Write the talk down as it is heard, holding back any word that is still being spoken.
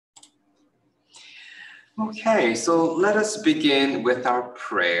Okay, so let us begin with our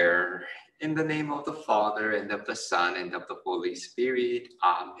prayer. In the name of the Father, and of the Son, and of the Holy Spirit.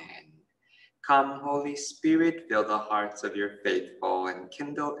 Amen. Come, Holy Spirit, fill the hearts of your faithful, and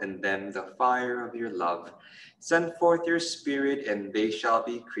kindle in them the fire of your love. Send forth your Spirit, and they shall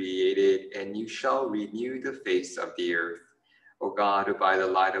be created, and you shall renew the face of the earth. O God, who by the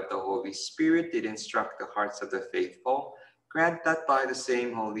light of the Holy Spirit did instruct the hearts of the faithful, grant that by the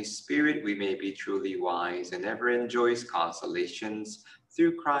same Holy Spirit we may be truly wise and ever enjoy his consolations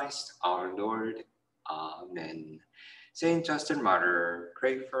through Christ our Lord. Amen. Saint Justin Martyr,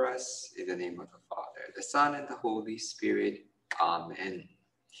 pray for us in the name of the Father, the Son, and the Holy Spirit. Amen.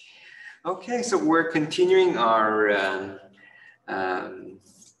 Okay, so we're continuing our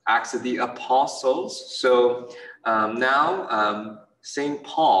Acts of the Apostles. So now Saint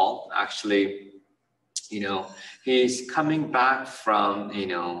Paul actually, he's coming back from,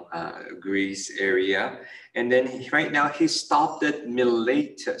 Greece area. And then right now he stopped at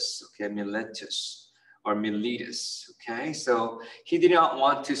Miletus, Miletus, okay? So he did not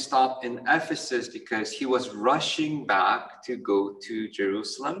want to stop in Ephesus because he was rushing back to go to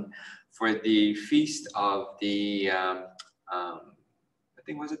Jerusalem for the feast of the, I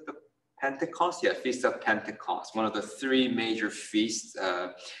think, was it the Pentecost? Yeah, Feast of Pentecost, one of the three major feasts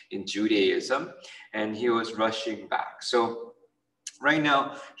in Judaism, and he was rushing back. So right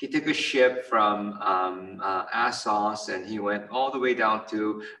now, he took a ship from Assos, and he went all the way down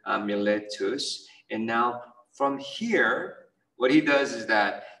to Miletus. And now from here, what he does is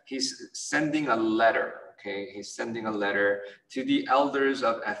that he's sending a letter. Okay, he's sending a letter to the elders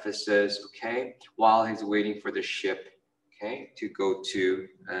of Ephesus. Okay, while he's waiting for the ship, okay, to go to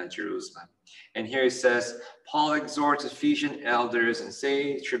Jerusalem. And here it says, Paul exhorts Ephesian elders and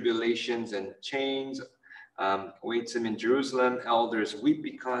say tribulations and chains waits him in Jerusalem. Elders weep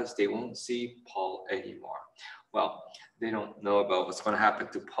because they won't see Paul anymore. Well, they don't know about what's going to happen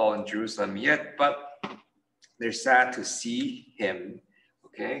to Paul in Jerusalem yet, but they're sad to see him,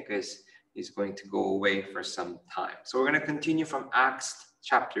 okay, because he's going to go away for some time. So we're going to continue from Acts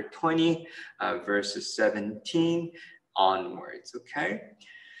chapter 20, verses 17 onwards, okay?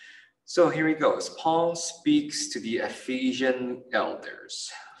 So here he goes. Paul speaks to the Ephesian elders.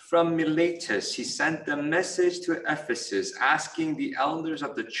 From Miletus, he sent a message to Ephesus asking the elders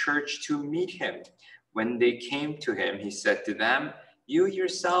of the church to meet him. When they came to him, he said to them, "You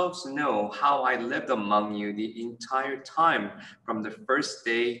yourselves know how I lived among you the entire time from the first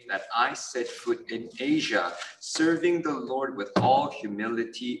day that I set foot in Asia, serving the Lord with all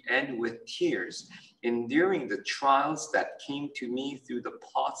humility and with tears, enduring the trials that came to me through the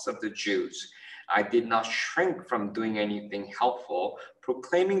plots of the Jews. I did not shrink from doing anything helpful,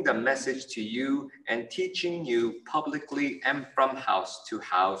 proclaiming the message to you and teaching you publicly and from house to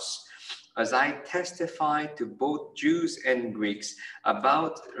house, as I testified to both Jews and Greeks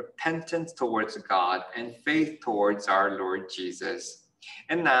about repentance towards God and faith towards our Lord Jesus.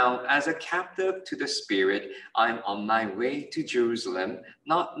 And now, as a captive to the Spirit, I'm on my way to Jerusalem,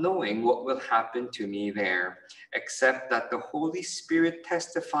 not knowing what will happen to me there, except that the Holy Spirit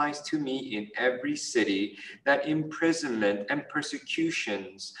testifies to me in every city that imprisonment and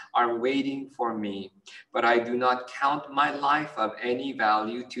persecutions are waiting for me. But I do not count my life of any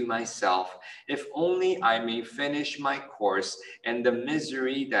value to myself, if only I may finish my course and the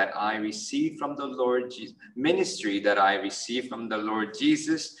misery that I receive from the Lord, ministry that I receive from the Lord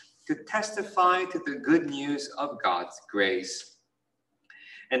Jesus, to testify to the good news of God's grace.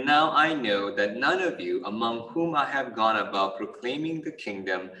 And now I know that none of you among whom I have gone about proclaiming the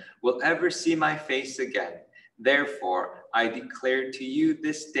kingdom will ever see my face again. Therefore, I declare to you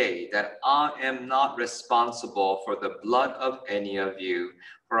this day that I am not responsible for the blood of any of you,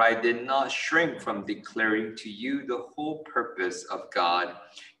 for I did not shrink from declaring to you the whole purpose of God.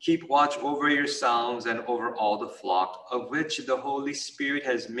 Keep watch over yourselves and over all the flock, of which the Holy Spirit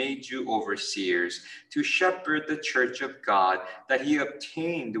has made you overseers, to shepherd the church of God that he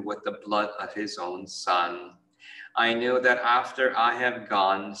obtained with the blood of his own Son. I know that after I have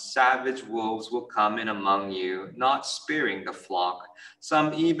gone, savage wolves will come in among you, not sparing the flock.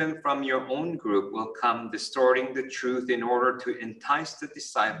 Some even from your own group will come, distorting the truth in order to entice the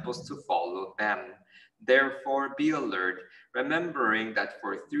disciples to follow them. Therefore, be alert, remembering that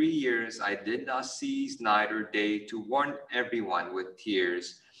for 3 years I did not cease night or day to warn everyone with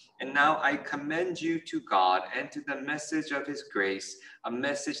tears. And now I commend you to God and to the message of his grace, a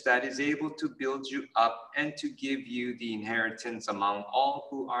message that is able to build you up and to give you the inheritance among all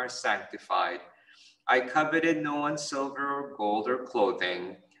who are sanctified. I coveted no one's silver or gold or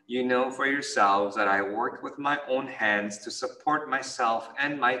clothing. You know for yourselves that I worked with my own hands to support myself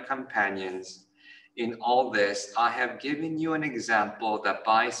and my companions. In all this, I have given you an example that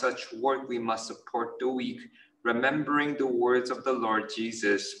by such work we must support the weak, remembering the words of the Lord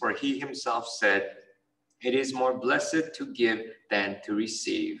Jesus, for he himself said, "It is more blessed to give than to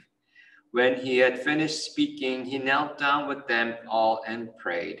receive." When he had finished speaking, he knelt down with them all and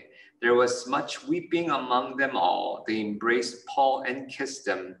prayed. There was much weeping among them all. They embraced Paul and kissed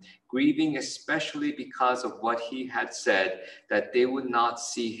him, grieving especially because of what he had said, that they would not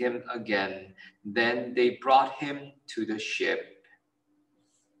see him again. Then they brought him to the ship.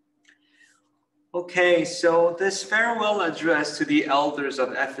 Okay, so this farewell address to the elders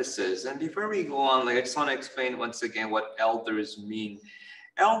of Ephesus. And before we go on, I just want to explain once again what elders mean.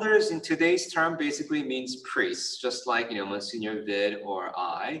 Elders in today's term basically means priests, just like, Monsignor Vid or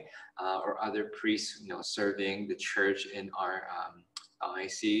I, or other priests, serving the church in our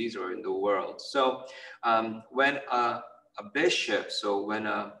ICs or in the world. So when a bishop, so when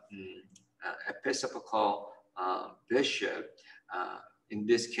a episcopal bishop, in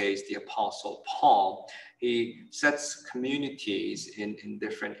this case, the Apostle Paul, he sets communities in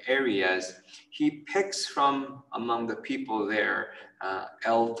different areas. He picks from among the people there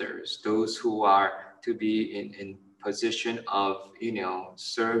elders, those who are to be in position of,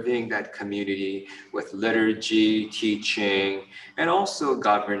 serving that community with liturgy, teaching, and also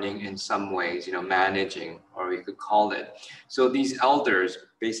governing in some ways, managing, or we could call it. So these elders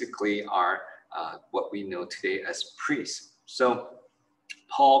basically are what we know today as priests. So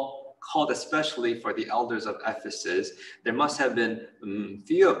Paul called especially for the elders of Ephesus. There must have been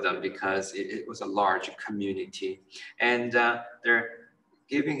few of them because it was a large community. And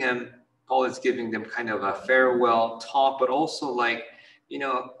Paul is giving them kind of a farewell talk, but also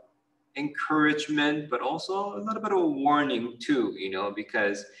encouragement, but also a little bit of a warning too,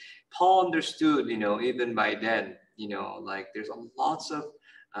 because Paul understood, even by then, there's lots of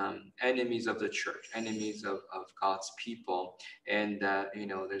enemies of the church, enemies of God's people. And,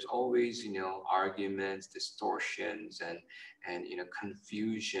 there's always, arguments, distortions, and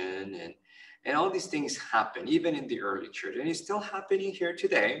confusion, and all these things happen, even in the early church. And it's still happening here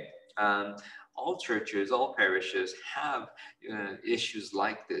today. All churches, all parishes have issues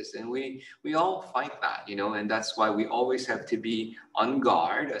like this, and we all fight that, and that's why we always have to be on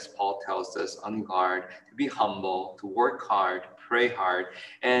guard, as Paul tells us, on guard, to be humble, to work hard, pray hard,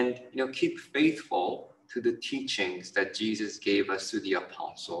 and keep faithful to the teachings that Jesus gave us through the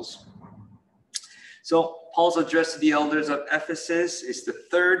apostles. So Paul's address to the elders of Ephesus is the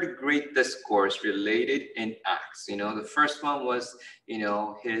third great discourse related in Acts. The first one was,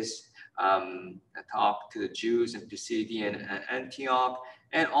 his talk to the Jews in Pisidian and Antioch,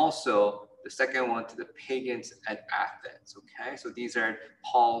 and also the second one to the pagans at Athens. Okay, so these are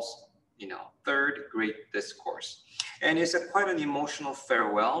Paul's, third great discourse, and it's quite an emotional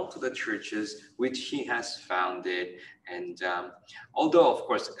farewell to the churches which he has founded. And although, of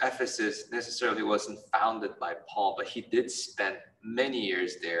course, Ephesus necessarily wasn't founded by Paul, but he did spend many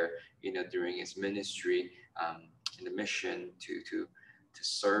years there, during his ministry in the mission to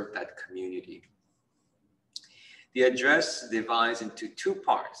serve that community. The address divides into two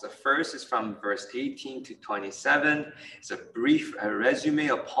parts. The first is from verse 18 to 27. It's a brief resume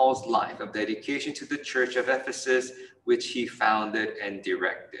of Paul's life of dedication to the church of Ephesus, which he founded and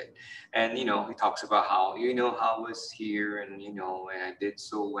directed. And, he talks about how, how I was here, and, and I did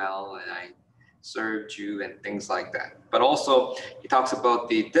so well, and I served you, and things like that. But also, he talks about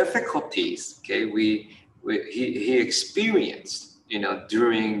the difficulties, okay, he experienced,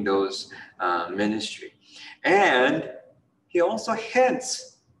 during those ministry. And he also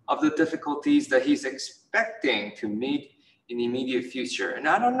hints of the difficulties that he's expecting to meet in the immediate future. And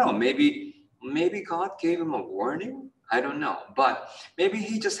I don't know, maybe God gave him a warning. I don't know, but maybe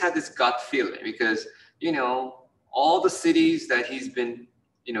he just had this gut feeling because, all the cities that he's been,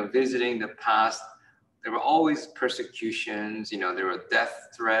 visiting the past, there were always persecutions, there were death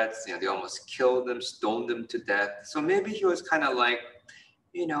threats, they almost killed them, stoned them to death. So maybe he was kind of like,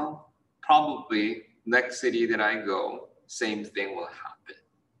 probably next city that I go, same thing will happen.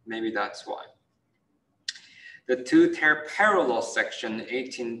 Maybe that's why. The two parallel section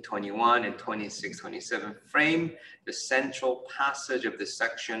 18:21 and 26:27 frame the central passage of this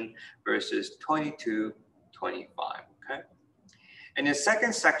section, verses 22-25. Okay. And the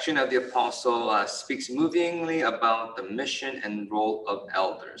second section of the apostle speaks movingly about the mission and role of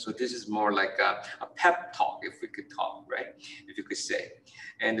elders. So this is more like a pep talk, if we could talk, right? If you could say.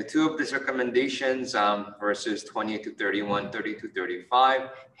 And the two of these recommendations, verses 28-31, 30-35,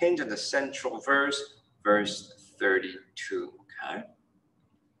 hinge on the central verse, verse 32, okay?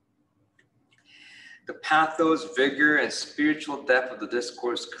 The pathos, vigor, and spiritual depth of the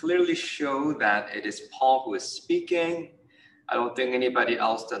discourse clearly show that it is Paul who is speaking. I don't think anybody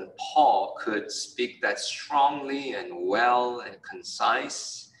else than Paul could speak that strongly and well and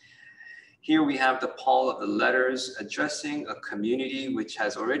concise. Here we have the Paul of the letters addressing a community which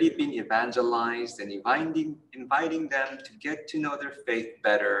has already been evangelized and inviting them to get to know their faith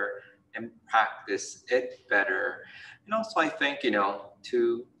better and practice it better. And also, I think,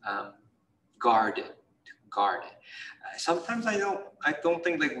 to guard it. Sometimes I don't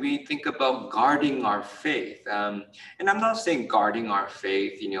think like we think about guarding our faith. And I'm not saying guarding our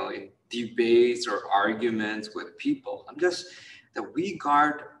faith, in debates or arguments with people. I'm just that we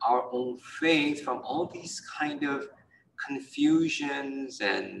guard our own faith from all these kind of confusions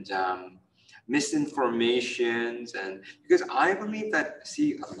and misinformations. And because I believe that,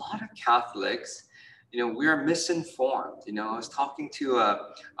 see, a lot of Catholics, we are misinformed. I was talking to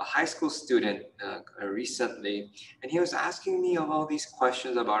a high school student recently, and he was asking me all these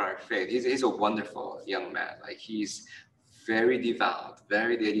questions about our faith. He's a wonderful young man. Like, he's very devout,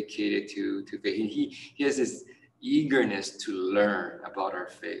 very dedicated to faith. He has this eagerness to learn about our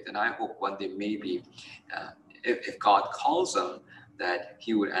faith. And I hope one day maybe, if God calls him, that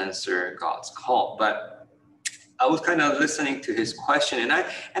he would answer God's call. But I was kind of listening to his question,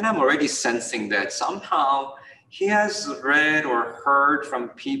 and I'm already sensing that somehow he has read or heard from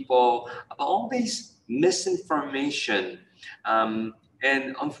people about all these misinformation, and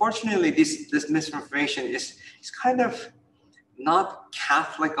unfortunately, this misinformation is kind of not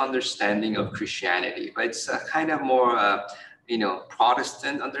Catholic understanding of Christianity, but it's a kind of more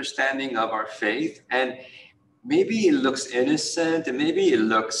Protestant understanding of our faith. And maybe it looks innocent, and maybe it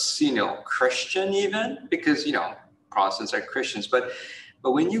looks, Christian even, because, Protestants are Christians. But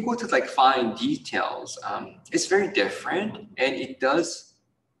when you go to like fine details, it's very different, and it does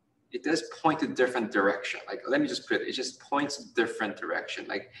point to different direction. Like, let me just put it just points to different direction.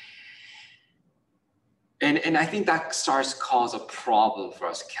 Like, and I think that starts to cause a problem for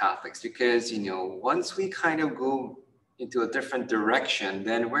us Catholics, because, once we kind of go into a different direction,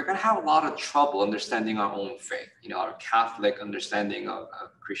 then we're going to have a lot of trouble understanding our own faith, our Catholic understanding of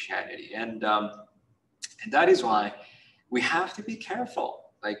Christianity. And that is why we have to be careful.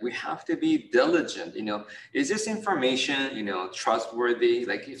 Like, we have to be diligent. Is this information, trustworthy?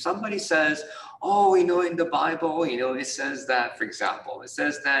 Like, if somebody says, oh, in the Bible, it says that, for example, it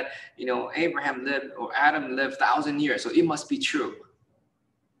says that, Abraham lived, or Adam lived 1,000 years, so it must be true.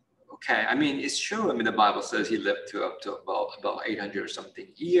 Okay, I mean, it's true. I mean, the Bible says he lived to up to about 800 or something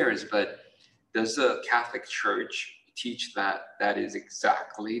years, but does the Catholic Church teach that is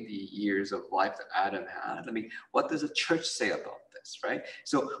exactly the years of life that Adam had? I mean, what does the church say about this, right?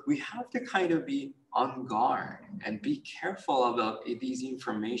 So we have to kind of be on guard and be careful about these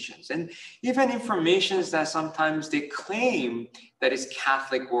informations, and even informations that sometimes they claim that is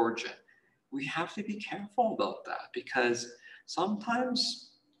Catholic origin. We have to be careful about that, because sometimes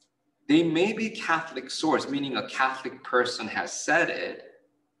they may be Catholic source, meaning a Catholic person has said it,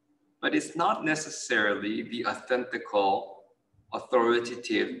 but it's not necessarily the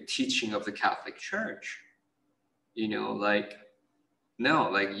authoritative teaching of the Catholic Church. You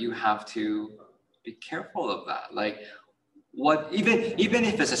have to be careful of that. Like, even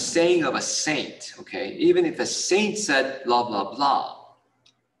if it's a saying of a saint, okay, even if a saint said blah, blah, blah.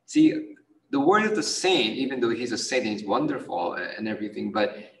 See, the word of the saint, even though he's a saint and he's wonderful and everything,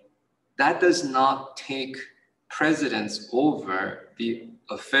 but that does not take precedence over the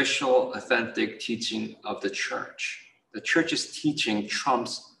official, authentic teaching of the church. The church's teaching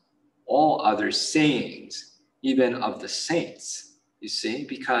trumps all other sayings, even of the saints, you see,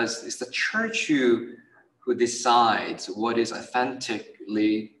 because it's the church who decides what is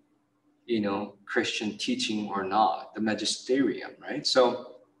authentically, Christian teaching or not, the magisterium, right?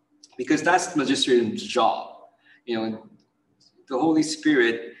 So, because that's the magisterium's job. The Holy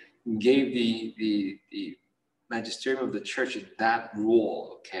Spirit gave the magisterium of the church that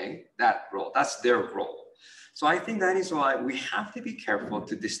role, okay? That role, that's their role. So I think that is why we have to be careful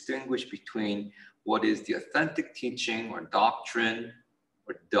to distinguish between what is the authentic teaching or doctrine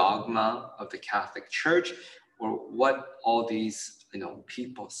or dogma of the Catholic Church, or what all these,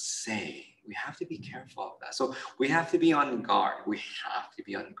 people say. We have to be careful of that. So we have to be on guard.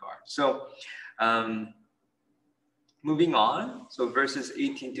 So moving on, so verses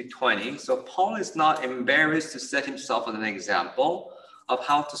 18 to 20. So Paul is not embarrassed to set himself as an example of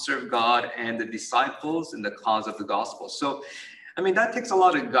how to serve God and the disciples in the cause of the gospel. So, I mean, that takes a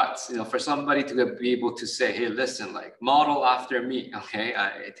lot of guts, for somebody to be able to say, hey, listen, like, model after me, okay?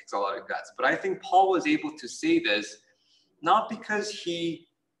 It takes a lot of guts. But I think Paul was able to say this not because he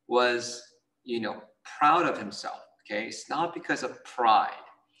was, proud of himself, okay? It's not because of pride.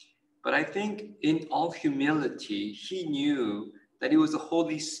 But I think in all humility, he knew that it was the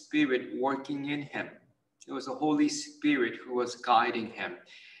Holy Spirit working in him. It was the Holy Spirit who was guiding him.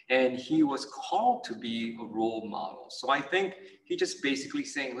 And he was called to be a role model. So I think he just basically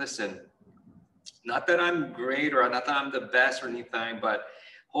saying, listen, not that I'm great or not that I'm the best or anything, but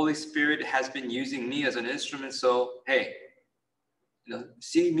Holy Spirit has been using me as an instrument. So, hey,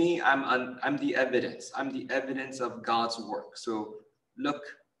 see me, I'm the evidence. I'm the evidence of God's work. So look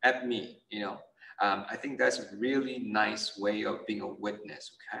at me, I think that's a really nice way of being a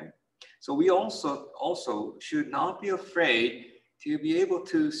witness, okay? So we also should not be afraid to be able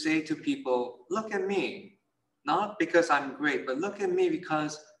to say to people, look at me, not because I'm great, but look at me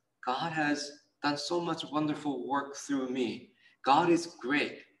because God has done so much wonderful work through me. God is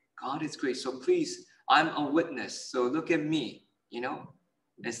great. God is great. So please, I'm a witness. So look at me,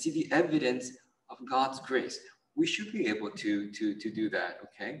 and see the evidence of God's grace. We should be able to do that,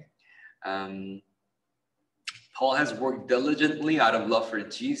 okay? Paul has worked diligently out of love for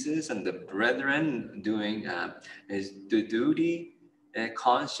Jesus and the brethren, doing the duty, and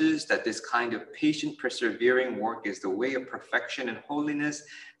conscious that this kind of patient, persevering work is the way of perfection and holiness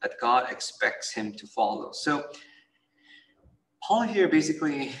that God expects him to follow. So Paul here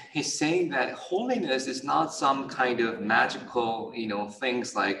basically is saying that holiness is not some kind of magical,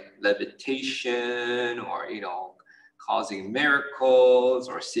 things like levitation or, causing miracles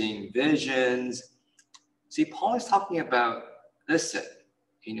or seeing visions. See, Paul is talking about, listen,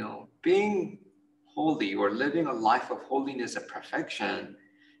 being holy or living a life of holiness and perfection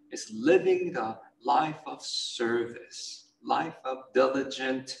is living the life of service, life of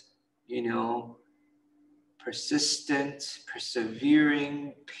diligent, persistent,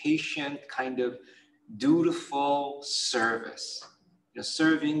 persevering, patient, kind of dutiful service.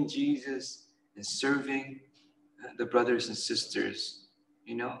 Serving Jesus and serving the brothers and sisters,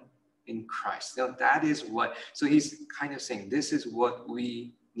 in Christ. Now that is what, so he's kind of saying this is what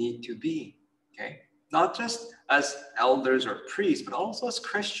we need to be, okay? Not just as elders or priests, but also as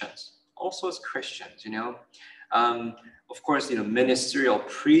Christians. Of course, ministerial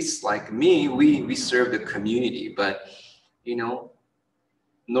priests like me, we serve the community, but,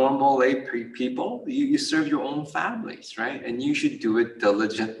 normal lay people, you serve your own families, right? And you should do it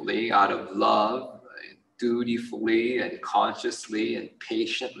diligently out of love, dutifully and consciously and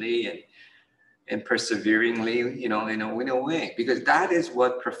patiently and perseveringly, in a way, because that is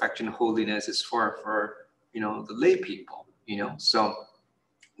what perfection and holiness is for the lay people, So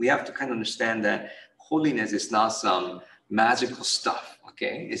we have to kind of understand that holiness is not some magical stuff,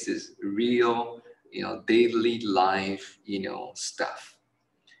 okay? This is real, daily life, stuff.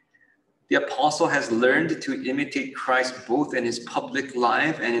 The apostle has learned to imitate Christ both in his public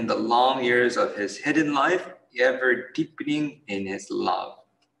life and in the long years of his hidden life, ever deepening in his love.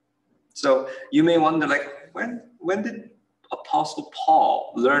 So you may wonder, when did Apostle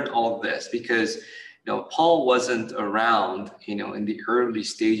Paul learn all this? Because Paul wasn't around, in the early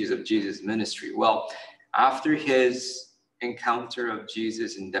stages of Jesus' ministry. Well, after his encounter of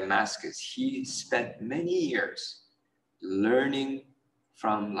Jesus in Damascus, he spent many years learning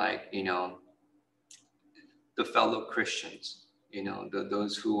from the fellow Christians,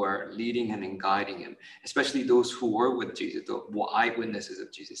 those who are leading him and guiding him, especially those who were with Jesus, the eyewitnesses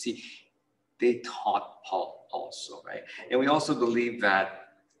of Jesus. See, they taught Paul also, right? And we also believe that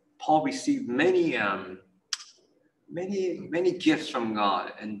Paul received many gifts from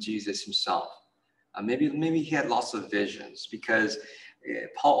God and Jesus himself. Maybe he had lots of visions, because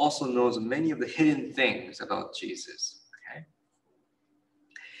Paul also knows many of the hidden things about Jesus.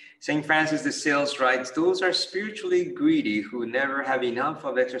 St. Francis de Sales writes, those are spiritually greedy who never have enough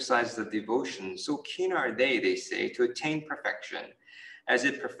of exercises of devotion. So keen are they say, to attain perfection, as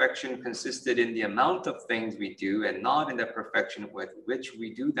if perfection consisted in the amount of things we do and not in the perfection with which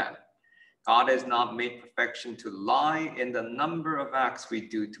we do them. God has not made perfection to lie in the number of acts we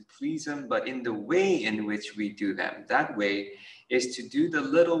do to please him, but in the way in which we do them. That way is to do the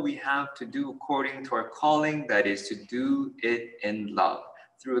little we have to do according to our calling, that is to do it in love,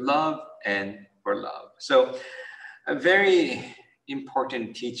 through love and for love. So a very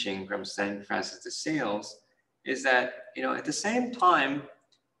important teaching from St. Francis de Sales is that, at the same time,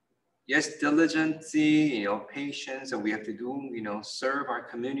 yes, diligency, patience, and we have to do, serve our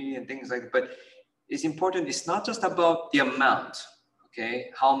community and things like that. But it's important. It's not just about the amount,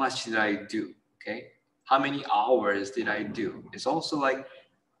 okay? How much did I do, okay? How many hours did I do? It's also like,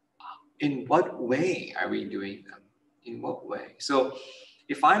 in what way are we doing them? In what way? So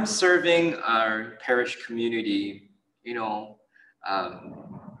if I'm serving our parish community,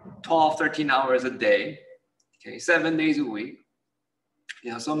 12, 13 hours a day, okay, 7 days a week.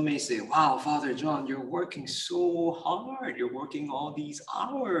 Some may say, wow, Father John, you're working so hard. You're working all these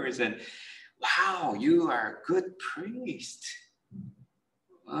hours and wow, you are a good priest.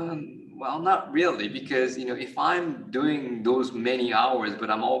 Well, not really, because, if I'm doing those many hours,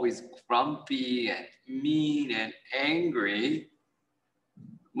 but I'm always grumpy and mean and angry,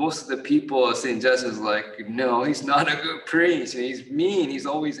 most of the people are saying just as like, no, he's not a good priest. He's mean. He's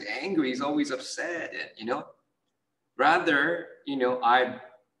always angry. He's always upset. And, rather, I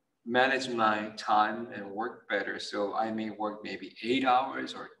manage my time and work better. So I may work maybe 8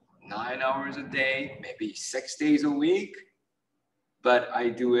 hours or 9 hours a day, maybe 6 days a week. But I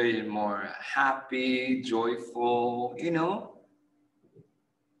do it in more happy, joyful,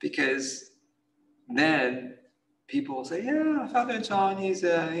 because then people will say, yeah, Father John, he's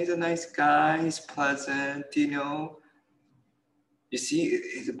a nice guy, he's pleasant, You see,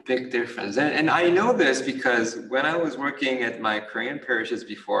 it's a big difference. And I know this because when I was working at my Korean parishes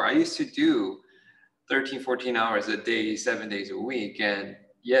before, I used to do 13, 14 hours a day, 7 days a week. And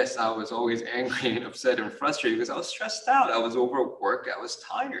yes, I was always angry and upset and frustrated because I was stressed out. I was overworked. I was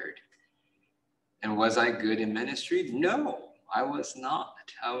tired. And was I good in ministry? No, I was not.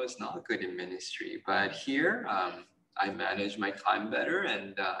 I was not good in ministry. But here, I manage my time better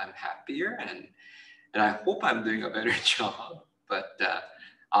and I'm happier. And I hope I'm doing a better job. But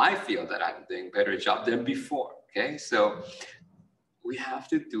I feel that I'm doing a better job than before. Okay, so we have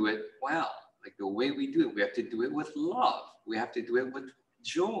to do it well. Like the way we do it, we have to do it with love. We have to do it with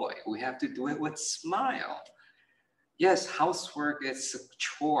joy. We have to do it with smile. Yes, housework is a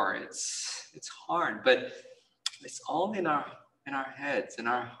chore. It's hard, but it's all in our heads, in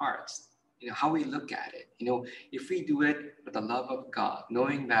our hearts. How we look at it. If we do it with the love of God,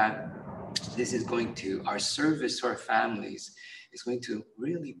 knowing that this is going to, our service to our families is going to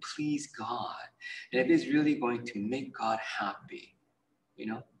really please God. And it is really going to make God happy,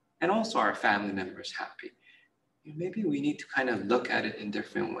 and also our family members happy. Maybe we need to kind of look at it in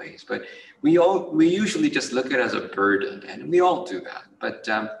different ways, but we usually just look at it as a burden, and we all do that. But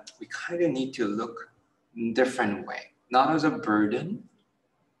we kind of need to look in a different way, not as a burden,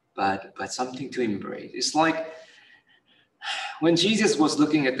 but something to embrace. It's like when Jesus was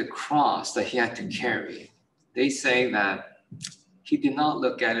looking at the cross that he had to carry, they say that he did not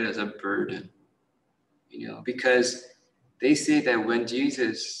look at it as a burden, because they say that when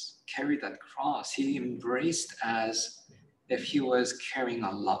Jesus carried that cross, he embraced as if he was carrying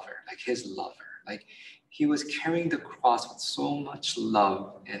a lover, like his lover. Like he was carrying the cross with so much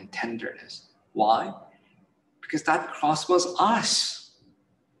love and tenderness. Why? Because that cross was us.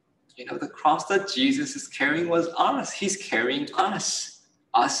 The cross that Jesus is carrying was us. He's carrying us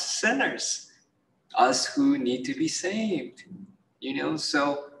sinners, us who need to be saved.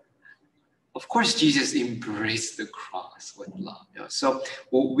 So of course, Jesus embraced the cross with love. So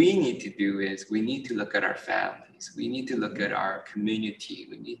what we need to do is we need to look at our families. We need to look at our community.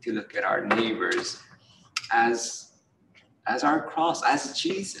 We need to look at our neighbors as our cross, as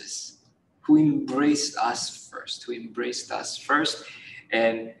Jesus, who embraced us first.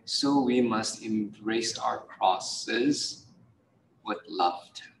 And so we must embrace our crosses with love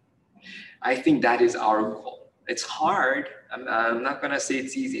too. I think that is our goal. It's hard. I'm not going to say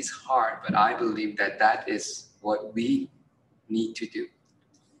it's easy. It's hard, but I believe that is what we need to do.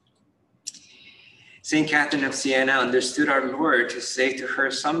 St. Catherine of Siena understood our Lord to say to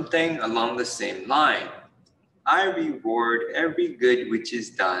her something along the same line. I reward every good which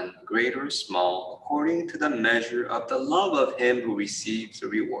is done, great or small, according to the measure of the love of him who receives the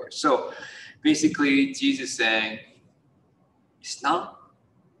reward. So basically, Jesus saying, it's not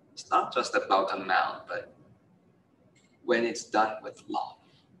just about amount, but when it's done with love,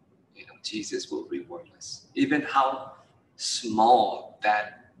 Jesus will reward us. Even how small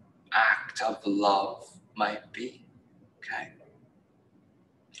that act of love might be, okay?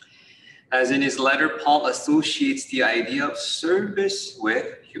 As in his letter, Paul associates the idea of service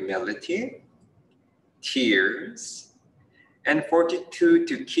with humility, tears, and fortitude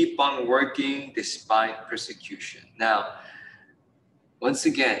to keep on working despite persecution. Now, once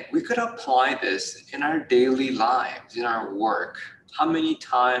again, we could apply this in our daily lives, in our work. How many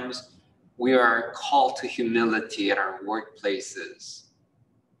times we are called to humility at our workplaces?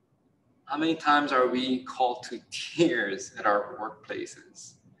 How many times are we called to tears at our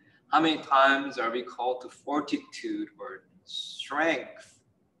workplaces? How many times are we called to fortitude or strength,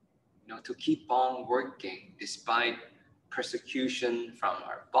 to keep on working despite persecution from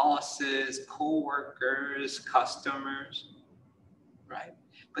our bosses, co-workers, customers? Right?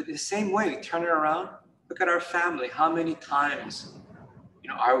 But the same way, turn it around, look at our family. How many times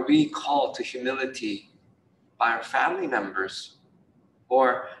Are we called to humility by our family members?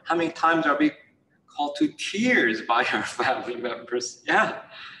 Or how many times are we called to tears by our family members? Yeah,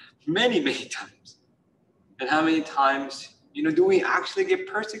 many, many times. And how many times, do we actually get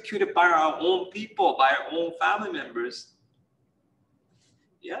persecuted by our own people, by our own family members?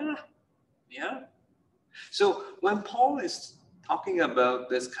 Yeah. So when Paul is talking about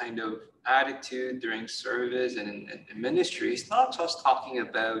this kind of attitude during service and in ministry, he's not just talking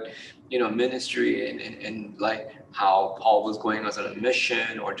about, ministry and like how Paul was going as a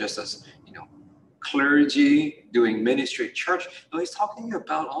mission or just as, clergy doing ministry at church. No, he's talking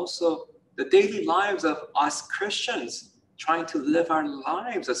about also the daily lives of us Christians, trying to live our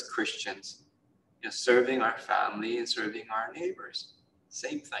lives as Christians, serving our family and serving our neighbors.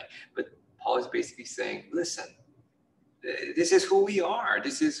 Same thing. But Paul is basically saying, listen, this is who we are.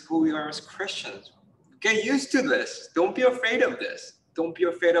 This is who we are as Christians. Get used to this. Don't be afraid of this. Don't be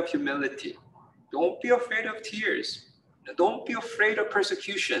afraid of humility. Don't be afraid of tears. Don't be afraid of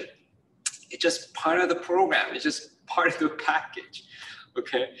persecution. It's just part of the program. It's just part of the package.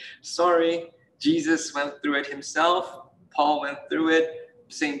 Okay? Sorry, Jesus went through it himself. Paul went through it.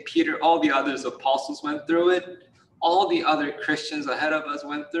 St. Peter, all the others apostles went through it. All the other Christians ahead of us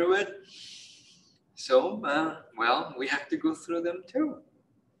went through it. So, we have to go through them too.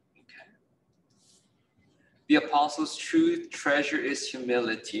 Okay. The apostles' true treasure is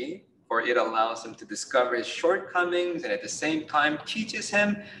humility, for it allows him to discover his shortcomings and at the same time teaches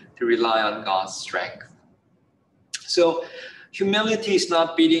him to rely on God's strength. So, humility is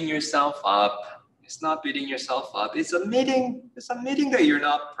not beating yourself up. It's not beating yourself up. It's admitting that you're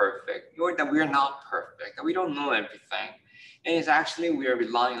not perfect, that we're not perfect, that we don't know everything. And it's actually, we are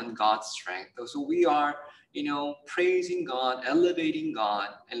relying on God's strength. So we are, praising God, elevating God,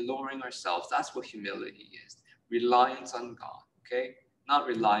 and lowering ourselves. That's what humility is. Reliance on God, okay? Not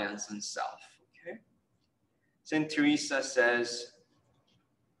reliance on self, okay? St. Teresa says,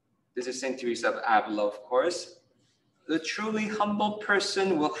 this is St. Teresa of Avila, of course, the truly humble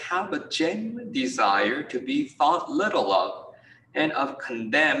person will have a genuine desire to be thought little of and of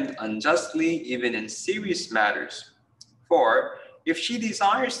condemned unjustly, even in serious matters. For if she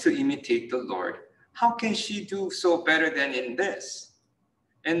desires to imitate the Lord, how can she do so better than in this?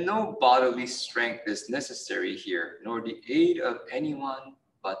 And no bodily strength is necessary here, nor the aid of anyone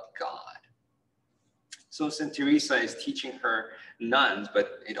but God. So St. Teresa is teaching her nuns,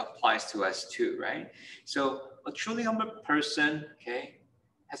 but it applies to us too, right? So a truly humble person, okay,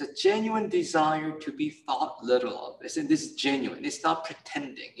 has a genuine desire to be thought little of. This is genuine. It's not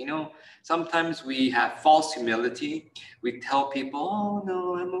pretending. Sometimes we have false humility. We tell people, oh,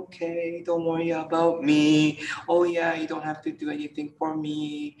 no, I'm okay. Don't worry about me. Oh, yeah, you don't have to do anything for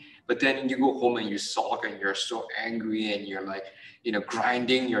me. But then you go home and you sulk and you're so angry and you're like,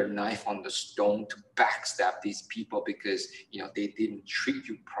 grinding your knife on the stone to backstab these people because, they didn't treat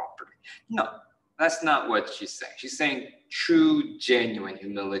you properly. No. That's not what she's saying. She's saying true, genuine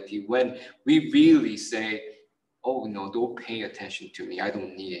humility when we really say, oh, no, don't pay attention to me. I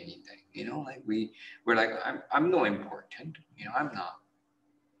don't need anything. Like we're like, I'm no important. I'm not,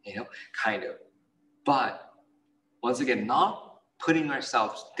 kind of. But once again, not putting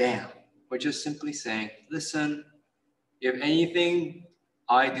ourselves down. We're just simply saying, listen, if anything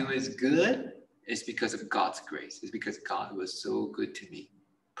I do is good, it's because of God's grace. It's because God was so good to me.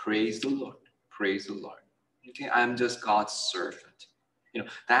 Praise the Lord. Praise the Lord. Okay, I'm just God's servant.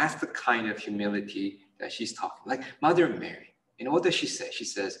 That's the kind of humility that she's talking. Like Mother Mary, what does she say? She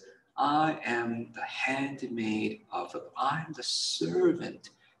says, I am the handmaid of the Lord. I am the servant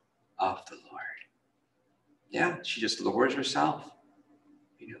of the Lord. Yeah, she just lowers herself,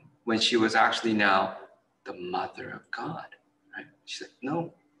 when she was actually now the mother of God, right? She's like,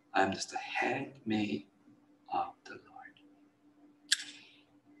 no, I'm just the handmaid of the Lord.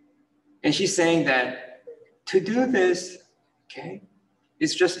 And she's saying that to do this, okay,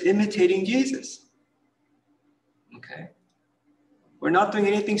 is just imitating Jesus. Okay? We're not doing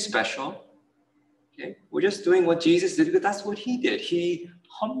anything special. Okay? We're just doing what Jesus did because that's what he did. He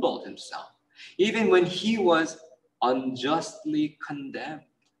humbled himself. Even when he was unjustly condemned.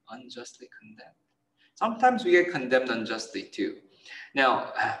 Unjustly condemned. Sometimes we get condemned unjustly too.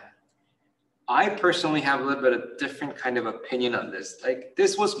 Now, I personally have a little bit of different kind of opinion on this. Like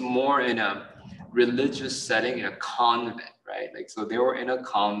this was more in a religious setting, in a convent, right? Like, so they were in a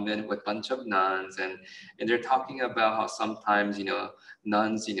convent with a bunch of nuns, and they're talking about how sometimes,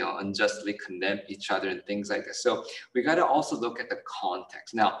 nuns, unjustly condemn each other and things like that. So we got to also look at the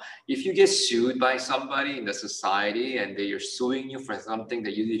context. Now, if you get sued by somebody in the society and they are suing you for something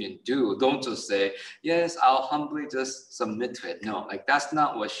that you didn't do, don't just say, yes, I'll humbly just submit to it. No, like that's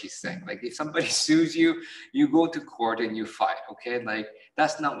not what she's saying. Like if somebody sues you, you go to court and you fight, okay? Like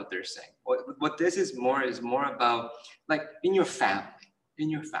that's not what they're saying. What this is more about like in your family. In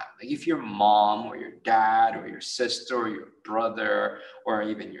your family, like if your mom or your dad or your sister or your brother or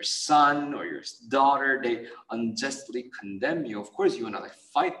even your son or your daughter, they unjustly condemn you, of course you want to like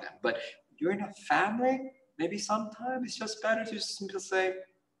fight them. But you're in a family, maybe sometimes it's just better to simply say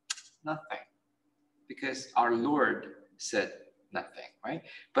nothing, because our Lord said nothing, right?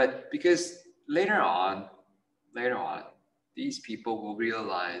 But because later on, these people will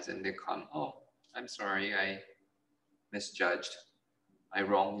realize and they come, oh, I'm sorry, I misjudged. I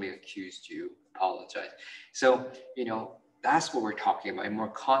wrongly accused you, apologize. So, that's what we're talking about in more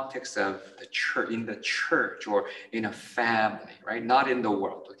context of the church, in the church or in a family, right? Not in the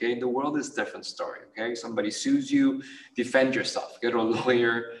world, okay? In the world is a different story, okay? Somebody sues you, defend yourself. Get a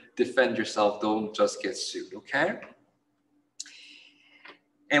lawyer, defend yourself. Don't just get sued, okay?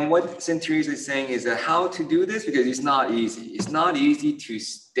 And what St. Teresa is saying is that how to do this, because it's not easy. It's not easy to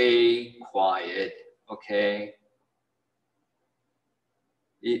stay quiet, okay?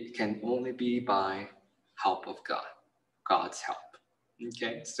 It can only be by help of God, God's help.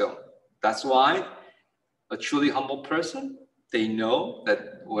 Okay, so that's why a truly humble person, they know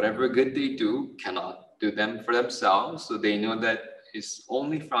that whatever good they do cannot do them for themselves. So they know that it's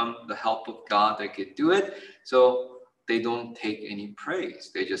only from the help of God they could do it. So they don't take any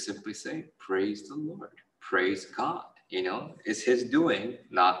praise. They just simply say, praise the Lord, praise God. It's his doing,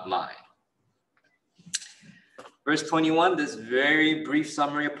 not mine. Verse 21, this very brief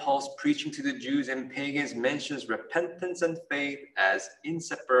summary of Paul's preaching to the Jews and pagans mentions repentance and faith as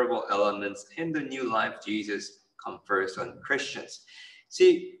inseparable elements in the new life Jesus confers on Christians.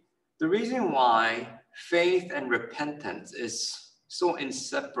 See, the reason why faith and repentance is so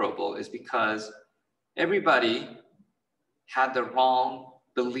inseparable is because everybody had the wrong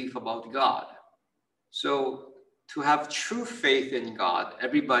belief about God. So to have true faith in God,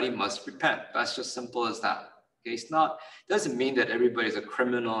 everybody must repent. That's just simple as that. Okay, doesn't mean that everybody's a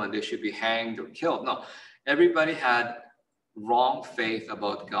criminal and they should be hanged or killed. No, everybody had wrong faith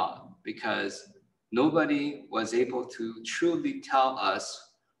about God because nobody was able to truly tell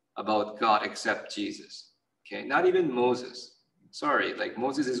us about God except Jesus. Okay, not even Moses. Sorry, like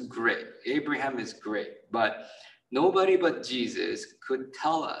Moses is great. Abraham is great, but nobody but Jesus could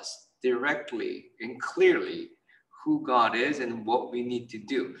tell us directly and clearly who God is and what we need to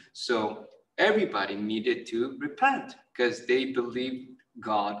do. So everybody needed to repent because they believed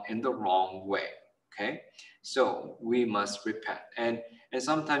God in the wrong way. Okay, so we must repent, and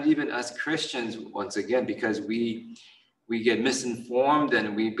sometimes even as Christians, once again, because we get misinformed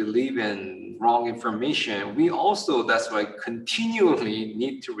and we believe in wrong information, we also, that's why, continually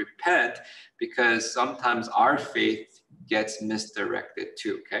need to repent, because sometimes our faith gets misdirected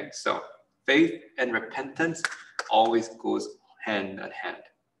too. Okay, so faith and repentance always goes hand in hand.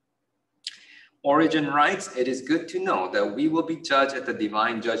 Origen writes, it is good to know that we will be judged at the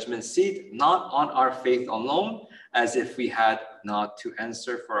divine judgment seat, not on our faith alone, as if we had not to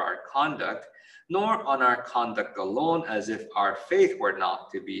answer for our conduct, nor on our conduct alone, as if our faith were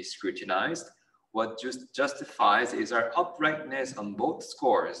not to be scrutinized. What justifies is our uprightness on both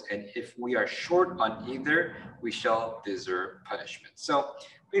scores, and if we are short on either, we shall deserve punishment. So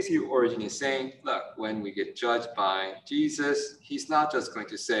basically, Origen is saying, look, when we get judged by Jesus, he's not just going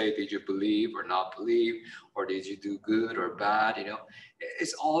to say, did you believe or not believe, or did you do good or bad,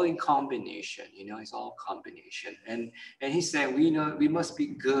 It's all in combination, it's all combination. And he's saying, we must be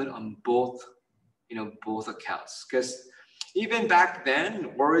good on both, both accounts. Because even back then, in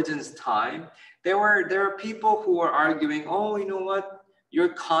Origen's time, there are people who are arguing, oh, you know what? Your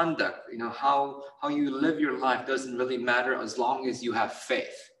conduct, how you live your life doesn't really matter as long as you have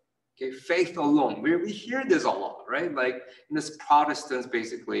faith. Okay, faith alone. We hear this a lot, right? Like in this Protestants,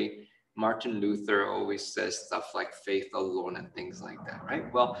 basically, Martin Luther always says stuff like faith alone and things like that,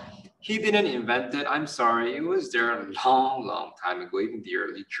 right? Well, he didn't invent it. I'm sorry. It was there a long, long time ago, even the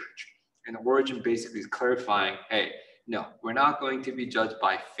early church. And Origen basically is clarifying, hey, no, we're not going to be judged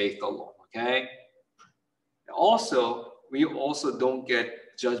by faith alone, okay? Also, we also don't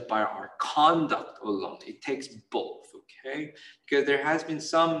get judged by our conduct alone. It takes both, okay? Because there has been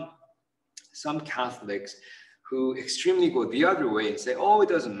some Catholics who extremely go the other way and say, oh, it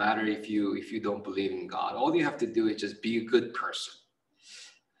doesn't matter if you don't believe in God. All you have to do is just be a good person.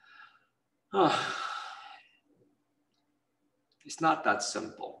 It's not that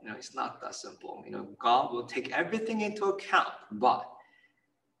simple. It's not that simple. God will take everything into account, but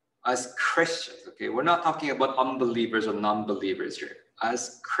as Christians, okay, we're not talking about unbelievers or non-believers here.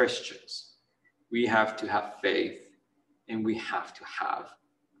 As Christians, we have to have faith and we have to have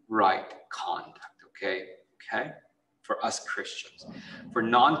right conduct, okay? For us Christians. For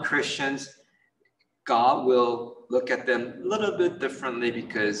non-Christians, God will look at them a little bit differently,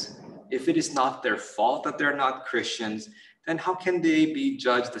 because if it is not their fault that they're not Christians, then how can they be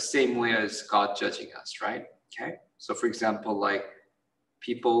judged the same way as God judging us, right? Okay. So for example, like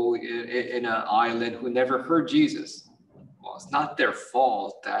people in an island who never heard Jesus. Well, it's not their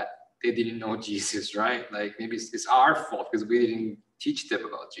fault that they didn't know Jesus, right? Like maybe it's our fault because we didn't teach them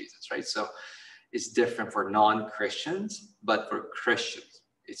about Jesus, right? So it's different for non-Christians, but for Christians,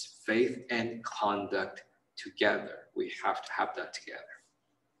 it's faith and conduct together. We have to have that together.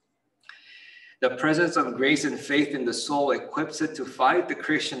 The presence of grace and faith in the soul equips it to fight the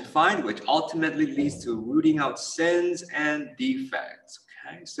Christian fight, which ultimately leads to rooting out sins and defects.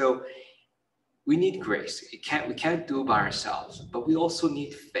 Okay, so we need grace. We can't do it by ourselves, but we also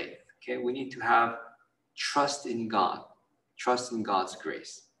need faith. Okay, we need to have trust in God, trust in God's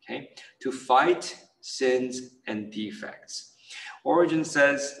grace. Okay, to fight sins and defects. Origen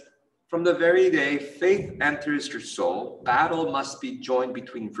says, from the very day faith enters your soul, battle must be joined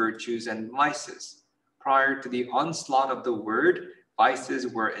between virtues and vices. Prior to the onslaught of the word, vices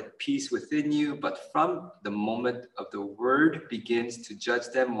were at peace within you, but from the moment of the word begins to judge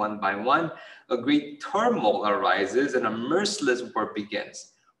them one by one, a great turmoil arises and a merciless war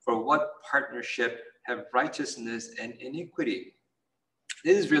begins. For what partnership have righteousness and iniquity?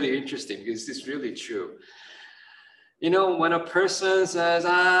 This is really interesting because it's really true. When a person says,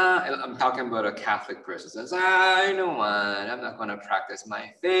 I'm talking about a Catholic person, says, you know what, I'm not going to practice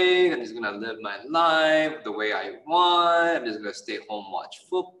my faith. I'm just going to live my life the way I want. I'm just going to stay home, watch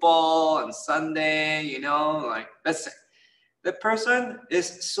football on Sunday, like let's say the person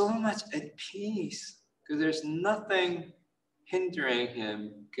is so much at peace because there's nothing hindering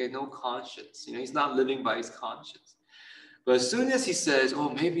him, okay, no conscience. He's not living by his conscience. But as soon as he says, oh,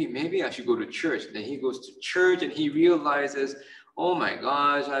 maybe I should go to church, then he goes to church and he realizes, oh my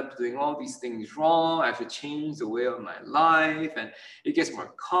gosh, I'm doing all these things wrong. I have to change the way of my life. And it gets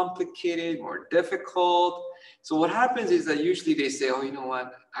more complicated, more difficult. So what happens is that usually they say, oh, you know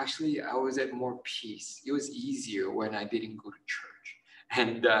what? Actually, I was at more peace. It was easier when I didn't go to church.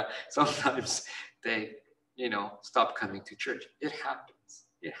 And sometimes they, stop coming to church. It happens.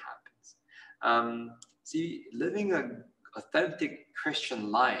 It happens. See, living an authentic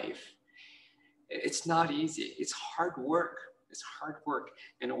Christian life, it's not easy. It's hard work. It's hard work.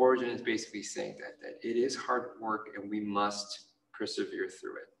 And Origen is basically saying that it is hard work and we must persevere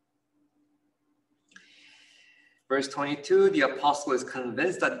through it. Verse 22, the apostle is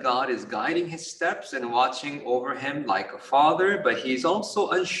convinced that God is guiding his steps and watching over him like a father, but he's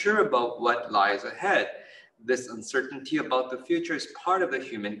also unsure about what lies ahead. This uncertainty about the future is part of the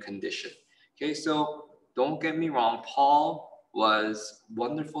human condition. Okay, so don't get me wrong, Paul was a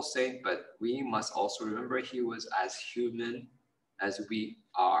wonderful saint, but we must also remember he was as human as we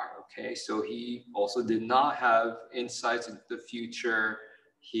are, okay? So he also did not have insights into the future.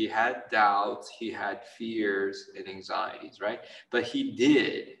 He had doubts, he had fears and anxieties, right? But he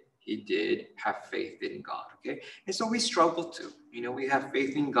did have faith in God, okay? And so we struggle too. We have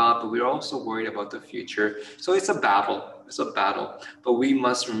faith in God, but we're also worried about the future. So it's a battle, but we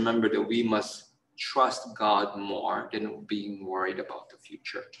must remember that we must trust God more than being worried about the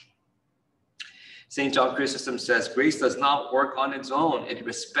future. St. John Chrysostom says, grace does not work on its own. It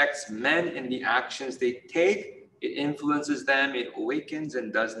respects men in the actions they take. It influences them. It awakens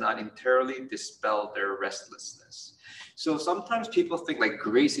and does not entirely dispel their restlessness. So sometimes people think like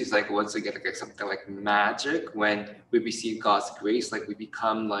grace is like, once again, like something like magic. When we receive God's grace, like we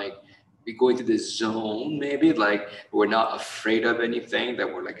become like, we go into this zone, maybe like we're not afraid of anything, that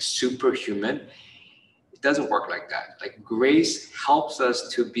we're like superhuman. It doesn't work like that. Like grace helps us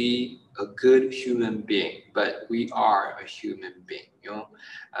to be a good human being, but we are a human being.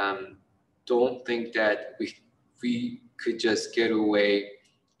 Don't think that we could just get away,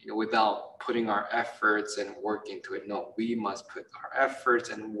 without putting our efforts and work into it. No, we must put our efforts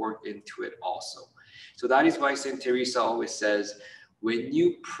and work into it also. So that is why Saint Teresa always says, when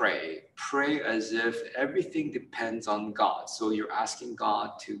you pray as if everything depends on God. So you're asking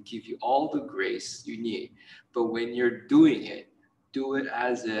God to give you all the grace you need. But when you're doing it, do it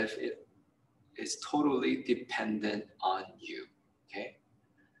as if is totally dependent on you, okay?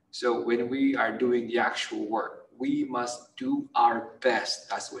 So when we are doing the actual work, we must do our best.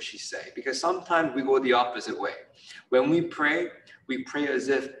 That's what she said. Because sometimes we go the opposite way. When we pray as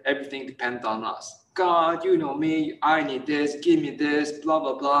if everything depends on us. God, you know me, I need this, give me this, blah,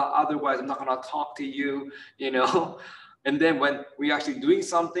 blah, blah. Otherwise, I'm not gonna talk to you, you know? And then when we actually doing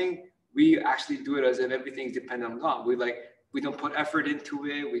something, we actually do it as if everything's dependent on God. We don't put effort into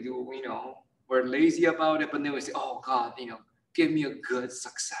it. We do, you know, we're lazy about it, but then we say, oh God, you know, give me a good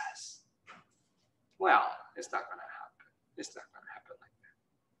success. Well, it's not gonna happen. It's not gonna happen like that.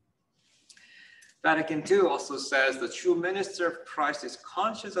 Vatican II also says the true minister of Christ is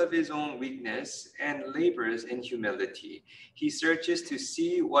conscious of his own weakness and labors in humility. He searches to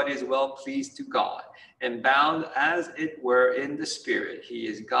see what is well pleased to God, and bound as it were in the Spirit, he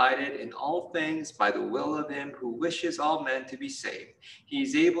is guided in all things by the will of him who wishes all men to be saved. He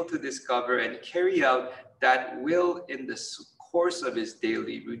is able to discover and carry out that will in the course of his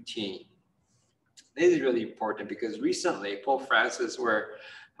daily routine. This is really important because recently Pope Francis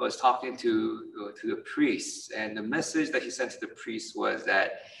was talking to the priests, and the message that he sent to the priests was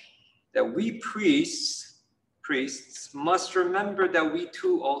that we priests must remember that we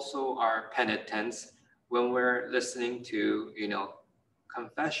too also are penitents when we're listening to, you know,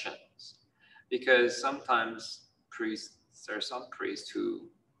 confessions, because sometimes there are some priests who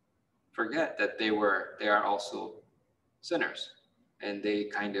forget that they are also sinners, and they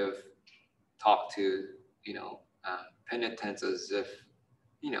kind of talk to, you know, penitents as if,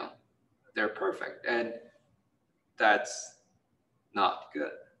 you know, they're perfect, and that's not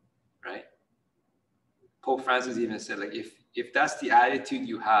good, right? Pope Francis even said, like, if that's the attitude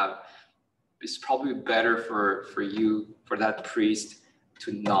you have, it's probably better for you, for that priest,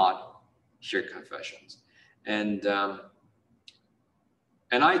 to not hear confessions. And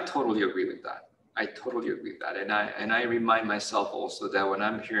I totally agree with that. I totally agree with that. And I remind myself also that when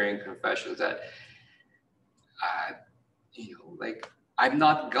I'm hearing confessions that, you know, like, I'm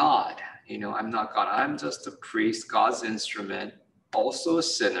not God, you know, I'm not God. I'm just a priest, God's instrument, also a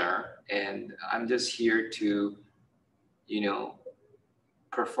sinner. And I'm just here to, you know,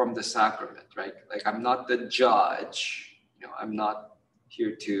 perform the sacrament, right? Like, I'm not the judge, you know, I'm not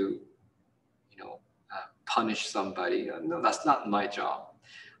here to, you know, punish somebody. No, that's not my job.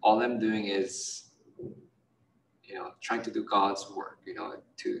 All I'm doing is, you know, trying to do God's work, you know,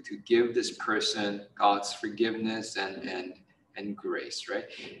 to give this person God's forgiveness and grace, right?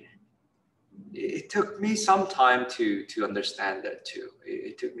 It took me some time to understand that too.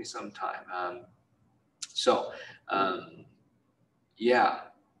 It took me some time. Yeah,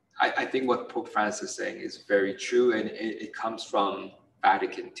 I think what Pope Francis is saying is very true, and it comes from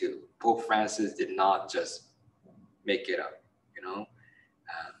Vatican II. Pope Francis did not just make it up, you know.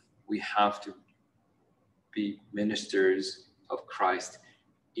 We have to be ministers of Christ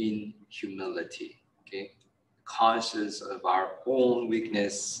in humility, okay? Conscious of our own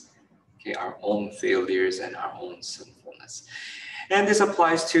weakness, okay, our own failures and our own sinfulness. And this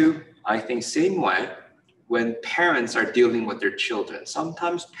applies to, I think, same way when parents are dealing with their children.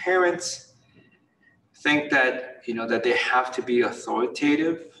 Sometimes parents think that, you know, that they have to be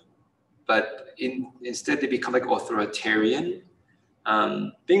authoritative, but instead they become like authoritarian.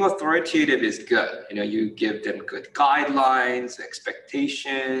 Being authoritative is good. You know, you give them good guidelines,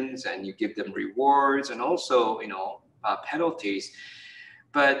 expectations, and you give them rewards and also, you know, penalties.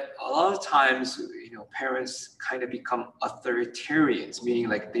 But a lot of times, you know, parents kind of become authoritarians, meaning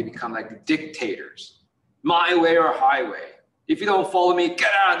like they become like dictators. My way or highway. If you don't follow me,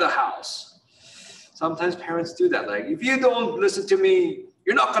 get out of the house. Sometimes parents do that. Like, if you don't listen to me,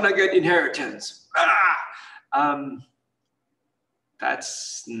 you're not gonna get inheritance.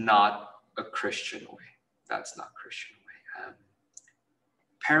 That's not a Christian way. That's not Christian way.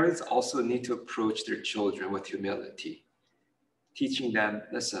 Parents also need to approach their children with humility, teaching them,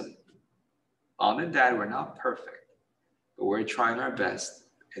 listen, mom and dad, we're not perfect, but we're trying our best.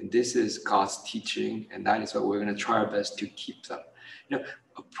 And this is God's teaching, and that is what we're going to try our best to keep them. You know,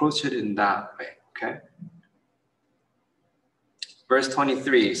 approach it in that way, okay? Verse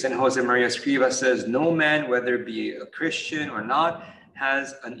 23, St. Josemaria Escriva says, no man, whether be a Christian or not,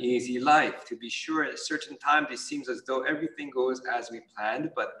 has an easy life. To be sure, at certain times it seems as though everything goes as we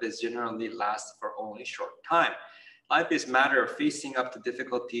planned, but this generally lasts for only a short time. Life is a matter of facing up to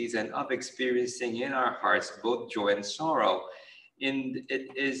difficulties and of experiencing in our hearts both joy and sorrow.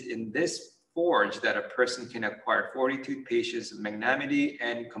 It is in this forge that a person can acquire fortitude, patience, magnanimity,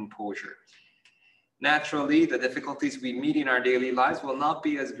 and composure. Naturally, the difficulties we meet in our daily lives will not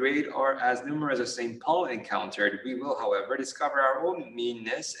be as great or as numerous as St. Paul encountered. We will, however, discover our own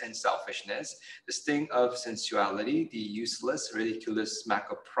meanness and selfishness, the sting of sensuality, the useless, ridiculous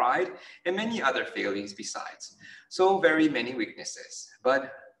smack of pride, and many other failings besides. So very many weaknesses.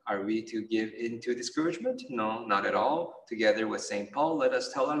 But are we to give in to discouragement? No, not at all. Together with St. Paul, let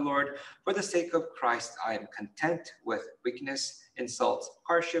us tell our Lord, for the sake of Christ, I am content with weakness, insults,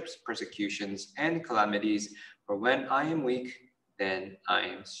 hardships, persecutions, and calamities. For when I am weak, then I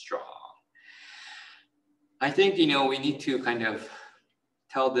am strong. I think, we need to kind of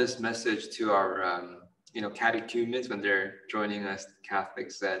tell this message to our, catechumens when they're joining us,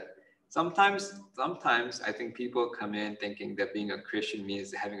 Catholics, that sometimes I think people come in thinking that being a Christian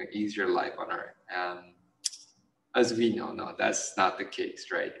means having an easier life on earth. As we know, no, that's not the case,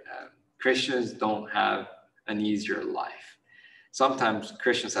 right? Christians don't have an easier life. Sometimes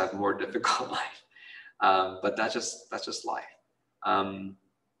Christians have more difficult life, but that's just life.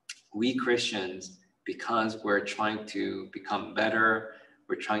 We Christians, because we're trying to become better,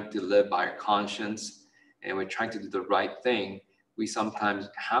 we're trying to live by our conscience, and we're trying to do the right thing, we sometimes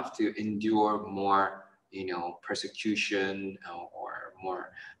have to endure more, persecution or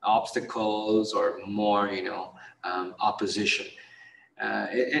more obstacles or more, opposition.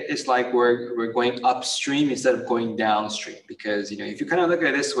 It's like we're going upstream instead of going downstream, because if you kind of look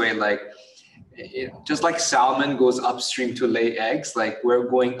at it this way, like just like salmon goes upstream to lay eggs, like we're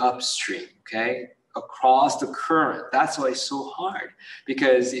going upstream, okay, across the current. That's why it's so hard,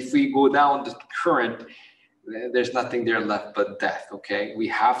 because if we go down the current, there's nothing there left but death. Okay, we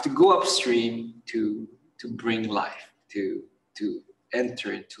have to go upstream to bring life, to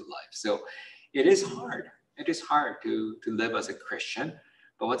enter into life. So it is hard. It is hard to live as a Christian.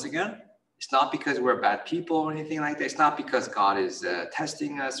 But once again, it's not because we're bad people or anything like that. It's not because God is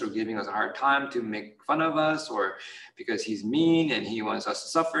testing us or giving us a hard time to make fun of us, or because he's mean and he wants us to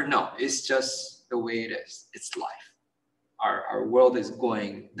suffer. No, it's just the way it is. It's life. Our world is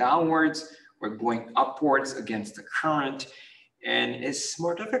going downwards. We're going upwards against the current, and it's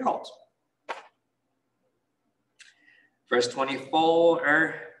more difficult. Verse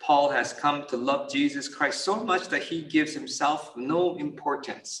 24, Paul has come to love Jesus Christ so much that he gives himself no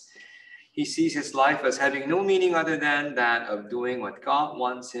importance. He sees his life as having no meaning other than that of doing what God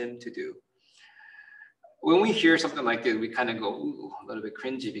wants him to do. When we hear something like this, we kind of go ooh, a little bit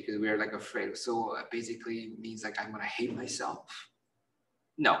cringy, because we're like afraid. So basically it means like I'm going to hate myself.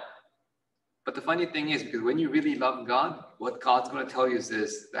 No. But the funny thing is, because when you really love God, what God's going to tell you is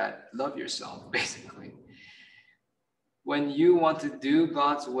this, that love yourself, basically. When you want to do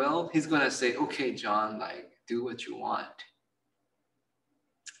God's will, he's going to say, okay, John, like, do what you want.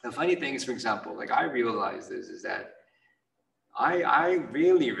 The funny thing is, for example, like I realized this, is that I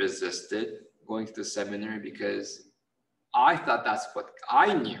really resisted going to the seminary, because I thought that's what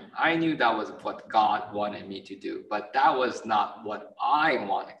I knew. I knew that was what God wanted me to do, but that was not what I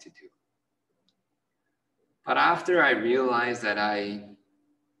wanted to do. But after I realized that I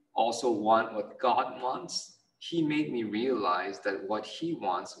also want what God wants, he made me realize that what he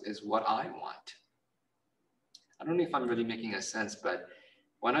wants is what I want. I don't know if I'm really making a sense, but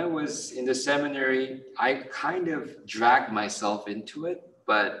when I was in the seminary, I kind of dragged myself into it.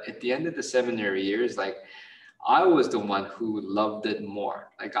 But at the end of the seminary years, like I was the one who loved it more.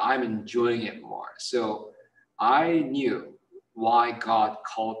 Like I'm enjoying it more. So I knew why God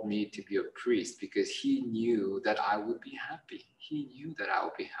called me to be a priest, because he knew that I would be happy. He knew that I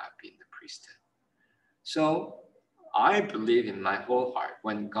would be happy in the priesthood. So I believe in my whole heart,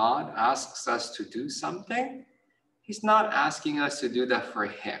 when God asks us to do something, he's not asking us to do that for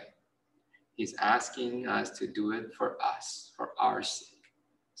him. He's asking us to do it for us, for our sake.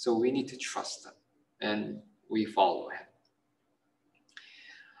 So we need to trust him, and we follow him.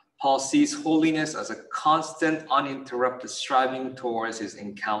 Paul sees holiness as a constant, uninterrupted striving towards his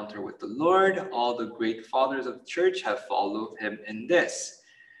encounter with the Lord. All the great fathers of the church have followed him in this.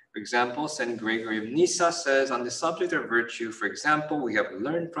 For example, St. Gregory of Nyssa says on the subject of virtue, for example, we have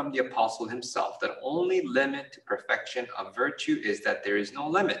learned from the apostle himself that only limit to perfection of virtue is that there is no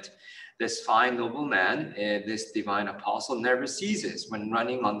limit. This fine noble man, this divine apostle, never ceases when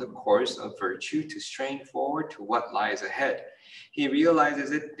running on the course of virtue to strain forward to what lies ahead. He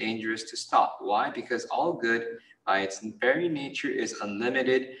realizes it dangerous to stop. Why? Because all good by its very nature is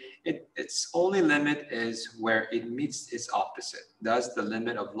unlimited. Its only limit is where it meets its opposite. Thus, the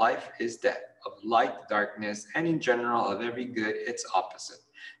limit of life is death, of light, darkness, and in general of every good, its opposite.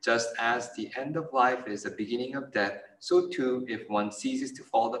 Just as the end of life is the beginning of death, so too, if one ceases to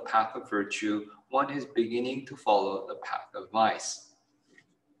follow the path of virtue, one is beginning to follow the path of vice.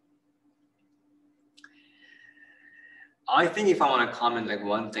 I think if I want to comment like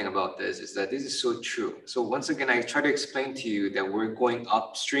one thing about this is that this is so true. So once again, I try to explain to you that we're going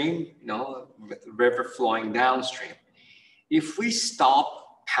upstream, with the river flowing downstream. If we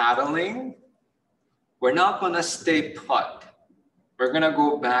stop paddling, we're not going to stay put. We're going to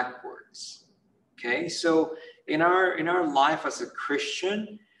go backwards. Okay? So in our life as a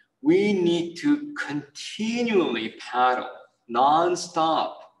Christian, we need to continually paddle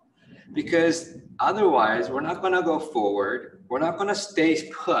non-stop, because otherwise we're not going to go forward. We're not going to stay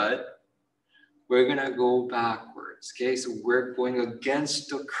put. We're going to go backwards. Okay? So we're going against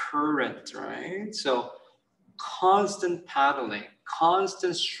the current, right? So constant paddling,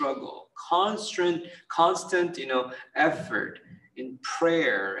 constant struggle, constant, effort in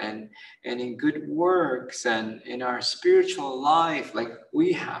prayer and in good works and in our spiritual life. Like,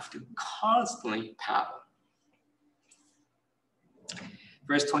 we have to constantly paddle.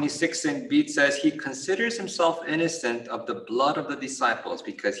 Verse 26 in Beat says, he considers himself innocent of the blood of the disciples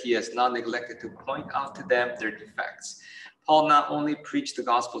because he has not neglected to point out to them their defects. Paul not only preached the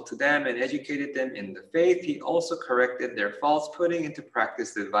gospel to them and educated them in the faith, he also corrected their faults, putting into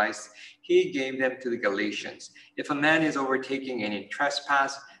practice the advice he gave them to the Galatians. If a man is overtaking any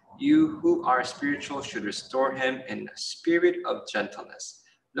trespass, you who are spiritual should restore him in a spirit of gentleness.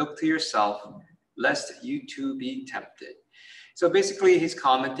 Look to yourself, lest you too be tempted. So basically, he's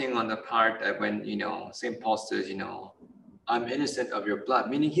commenting on the part that when, St. Paul says, I'm innocent of your blood,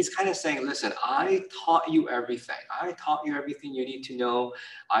 meaning he's kind of saying, listen, I taught you everything. I taught you everything you need to know.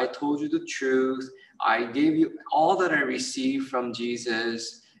 I told you the truth. I gave you all that I received from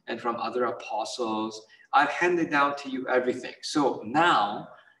Jesus and from other apostles. I've handed down to you everything. So now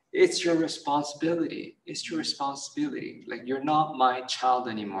it's your responsibility. It's your responsibility. Like, you're not my child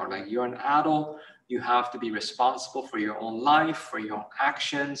anymore. Like, you're an adult. You have to be responsible for your own life, for your own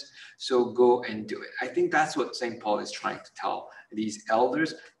actions. So go and do it. I think that's what St. Paul is trying to tell these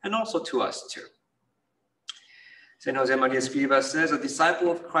elders and also to us too. St. Jose Maria Escrivá says, a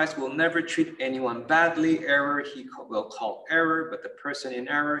disciple of Christ will never treat anyone badly. Error he will call error, but the person in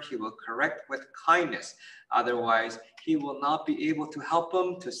error he will correct with kindness. Otherwise, he will not be able to help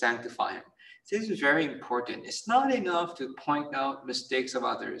him to sanctify him. This is very important. It's not enough to point out mistakes of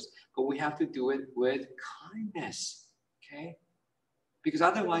others, but we have to do it with kindness, okay? Because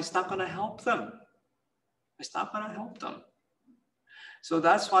otherwise, it's not going to help them. It's not going to help them. So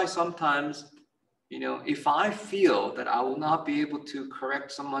that's why sometimes, if I feel that I will not be able to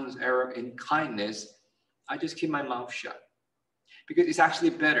correct someone's error in kindness, I just keep my mouth shut. Because it's actually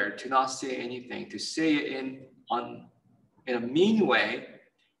better to not say anything, to say it in a mean way,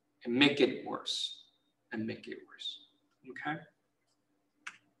 and make it worse, okay?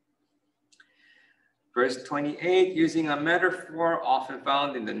 Verse 28, using a metaphor often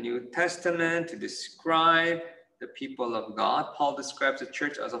found in the New Testament to describe the people of God, Paul describes the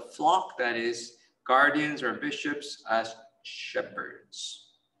church as a flock, that is, guardians or bishops as shepherds.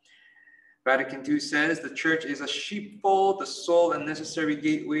 Vatican II says the church is a sheepfold, the sole and necessary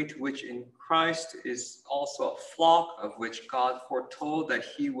gateway to which in Christ is also a flock, of which God foretold that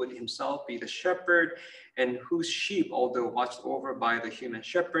he would himself be the shepherd, and whose sheep, although watched over by the human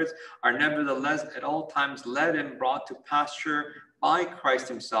shepherds, are nevertheless at all times led and brought to pasture by Christ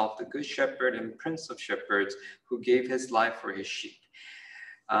himself, the good shepherd and prince of shepherds, who gave his life for his sheep.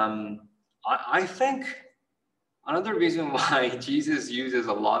 I think another reason why Jesus uses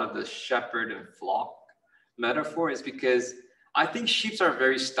a lot of the shepherd and flock metaphor is because I think sheep are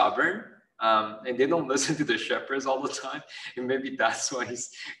very stubborn, and they don't listen to the shepherds all the time. And maybe that's why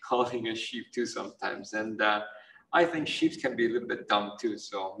he's calling a sheep too sometimes. And I think sheep can be a little bit dumb too.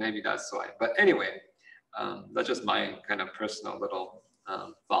 So maybe that's why. But anyway, that's just my kind of personal little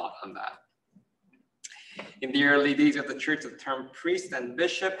thought on that. In the early days of the church, the term priest and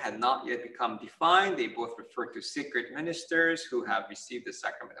bishop had not yet become defined. They both refer to sacred ministers who have received the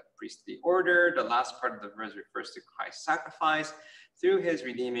sacrament of priestly order. The last part of the verse refers to Christ's sacrifice. Through his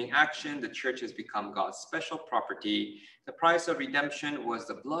redeeming action, the church has become God's special property. The price of redemption was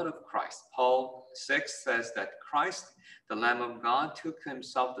the blood of Christ. Paul 6 says that Christ, the Lamb of God, took to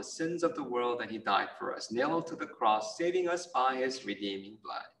himself the sins of the world, and he died for us, nailed to the cross, saving us by his redeeming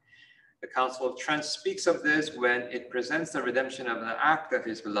blood. The Council of Trent speaks of this when it presents the redemption of the act of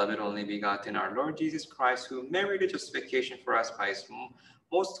his beloved only begotten, our Lord Jesus Christ, who merited justification for us by his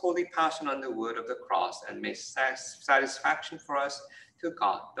most holy passion on the wood of the cross, and made satisfaction for us to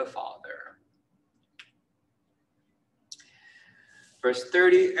God the Father. Verse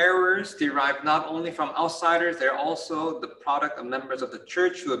 30, errors derived not only from outsiders, they're also the product of members of the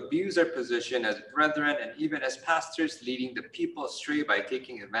church who abuse their position as brethren and even as pastors, leading the people astray by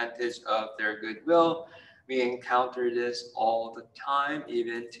taking advantage of their goodwill. We encounter this all the time,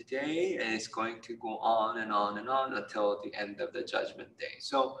 even today, and it's going to go on and on and on until the end of the judgment day.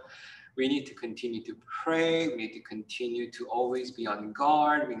 So we need to continue to pray. We need to continue to always be on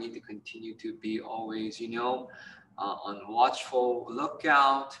guard. We need to continue to be always, on watchful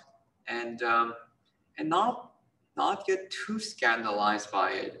lookout, and not get too scandalized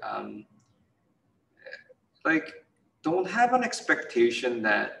by it. Don't have an expectation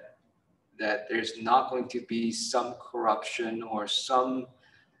that there's not going to be some corruption or some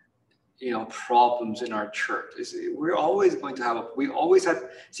problems in our church. We're always going to have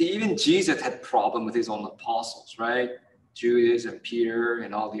even Jesus had problem with his own apostles, right? Judas and Peter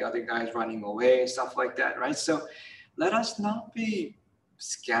and all the other guys running away and stuff like that, right? So let us not be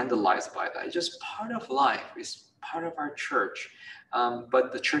scandalized by that. It's just part of life. It's part of our church.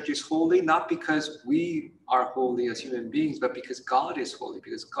 But the church is holy, not because we are holy as human beings, but because God is holy,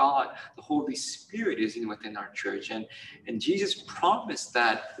 because God, the Holy Spirit, is within our church. And Jesus promised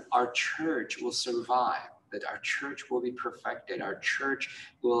that our church will survive, that our church will be perfected, our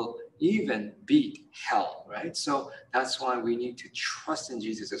church will even beat hell, right? So that's why we need to trust in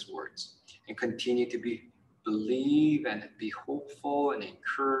Jesus' words and continue to believe and be hopeful and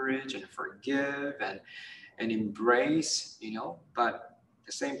encourage and forgive and embrace, but at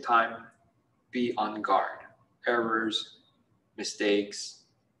the same time, be on guard. Errors, mistakes,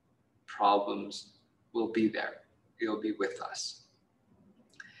 problems will be there. It'll be with us.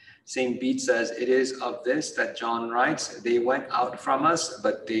 St. Bede says, it is of this that John writes, they went out from us,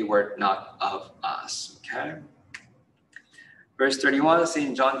 but they were not of us. Okay? Verse 31,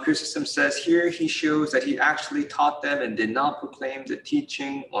 St. John Chrysostom says, here he shows that he actually taught them and did not proclaim the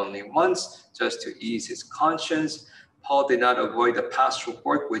teaching only once, just to ease his conscience. Paul did not avoid the pastoral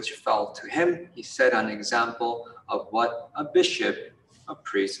work which fell to him. He set an example of what a bishop, a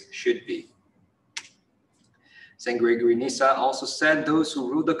priest, should be. St. Gregory Nyssa also said, those who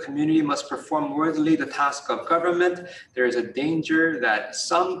rule the community must perform worthily the task of government. There is a danger that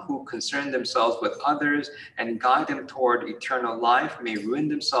some who concern themselves with others and guide them toward eternal life may ruin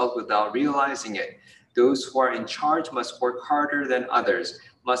themselves without realizing it. Those who are in charge must work harder than others,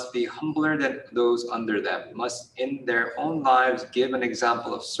 must be humbler than those under them, must in their own lives give an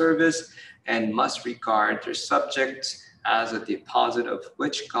example of service, and must regard their subjects as a deposit of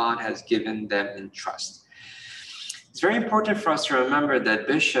which God has given them in trust. It's very important for us to remember that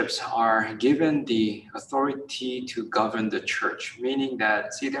bishops are given the authority to govern the church, meaning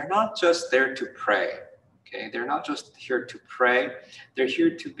that, they're not just there to pray, okay? They're not just here to pray. They're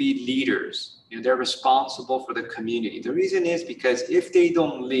here to be leaders. They're responsible for the community. The reason is because if they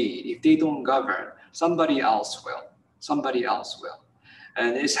don't lead, if they don't govern, somebody else will. Somebody else will.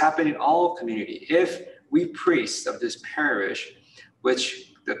 And it's happened in all community. If we priests of this parish, which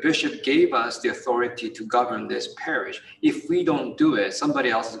the bishop gave us the authority to govern this parish, if we don't do it, somebody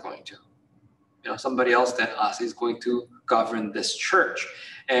else is going to. Somebody else than us is going to govern this church.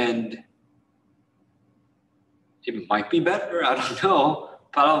 And it might be better, I don't know,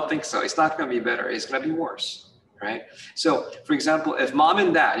 but I don't think so. It's not going to be better. It's going to be worse, right? So, for example, if mom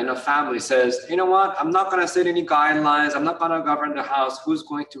and dad in a family says, you know what, I'm not going to set any guidelines, I'm not going to govern the house, who's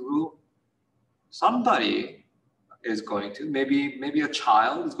going to rule? Somebody is going to, maybe a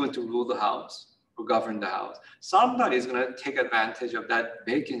child is going to rule the house or govern the house. Somebody is going to take advantage of that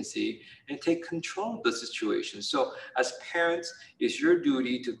vacancy and take control of the situation. So as parents, it's your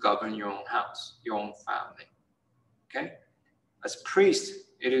duty to govern your own house, your own family, okay? As priests,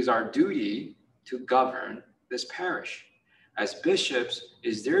 it is our duty to govern this parish. As bishops,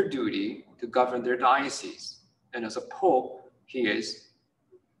 it's their duty to govern their diocese. And as a pope, he is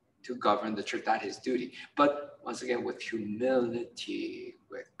to govern the church. That is duty. But once again, with humility,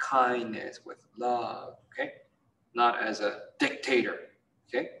 with kindness, with love, okay? Not as a dictator,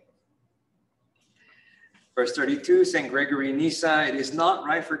 okay? Verse 32, St. Gregory Nyssa, it is not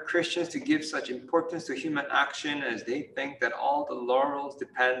right for Christians to give such importance to human action as they think that all the laurels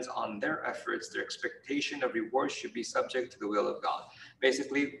depends on their efforts. Their expectation of reward should be subject to the will of God.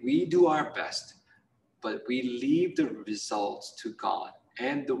 Basically, we do our best, but we leave the results to God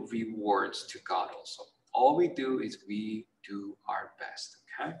and the rewards to God also. All we do is we do our best,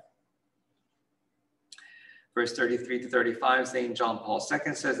 okay? Verse 33 to 35, St. John Paul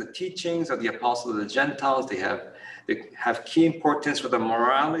II says, the teachings of the apostles of the Gentiles, they have key importance for the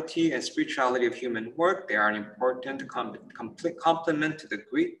morality and spirituality of human work. They are an important complement to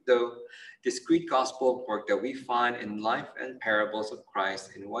the discrete gospel work that we find in life and parables of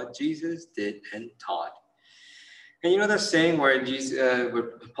Christ in what Jesus did and taught. And you know that saying where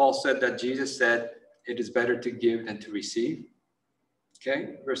Paul said that Jesus said, it is better to give than to receive?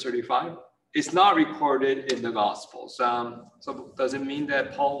 Okay, verse 35. it's not recorded in the Gospels. So does it mean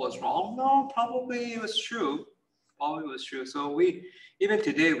that Paul was wrong? No, probably it was true. Probably was true. So even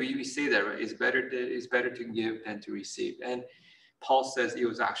today we say that, right? It's better to give than to receive. And Paul says it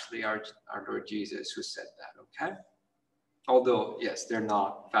was actually our Lord Jesus who said that, okay? Although, yes, they're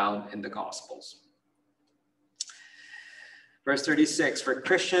not found in the Gospels. Verse 36, for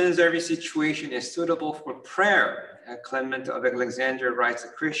Christians, every situation is suitable for prayer. Clement of Alexandria writes, a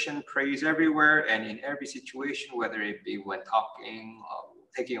Christian prays everywhere and in every situation, whether it be when talking,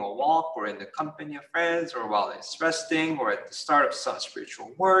 taking a walk, or in the company of friends, or while it's resting, or at the start of some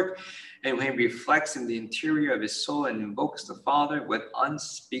spiritual work, and when he reflects in the interior of his soul and invokes the Father with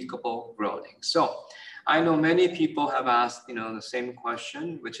unspeakable groaning. So I know many people have asked, the same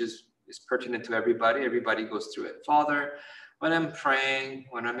question, which is pertinent to everybody. Everybody goes through it. Father, when I'm praying,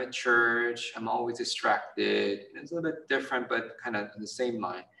 when I'm at church, I'm always distracted. It's a little bit different, but kind of in the same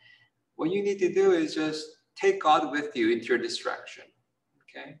line. What you need to do is just take God with you into your distraction,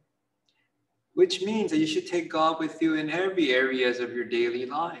 okay? Which means that you should take God with you in every areas of your daily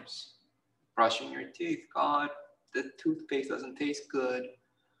lives. Brushing your teeth, God, the toothpaste doesn't taste good,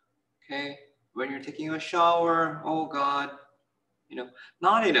 okay? When you're taking a shower, oh God,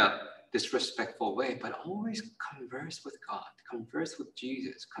 not in a disrespectful way, but always converse with God, converse with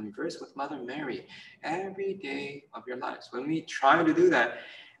Jesus, converse with Mother Mary every day of your lives. When we try to do that,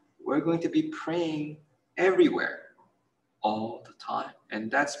 we're going to be praying everywhere, all the time. And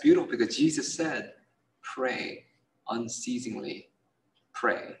that's beautiful because Jesus said, pray unceasingly,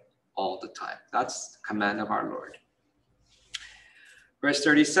 pray all the time. That's the command of our Lord. Verse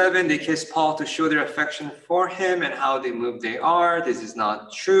 37, they kiss Paul to show their affection for him and how they moved they are. This is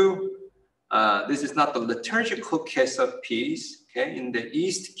not true. This is not the liturgical kiss of peace. Okay, in the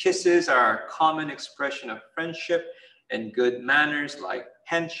East, kisses are a common expression of friendship and good manners, like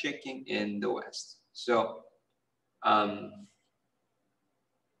handshaking in the West. So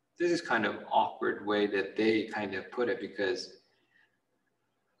this is kind of awkward way that they kind of put it, because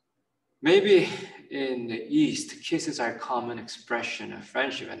maybe in the East, kisses are a common expression of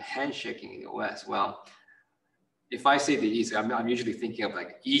friendship and handshaking in the West. Well, if I say the East, I'm usually thinking of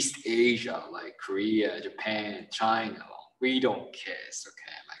like East Asia, like Korea, Japan, China. We don't kiss,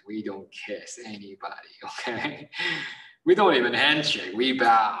 okay? Like we don't kiss anybody, okay? We don't even handshake, we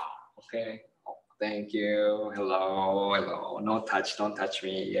bow, okay? Oh, thank you, hello, no touch, don't touch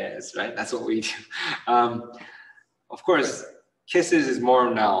me, yes, right? That's what we do. Of course, kisses is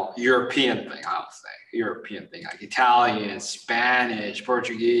more now European thing, I'll say. European thing, like Italian, Spanish,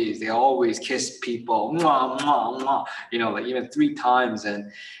 Portuguese, they always kiss people, mwah, mwah, mwah, like even 3 times,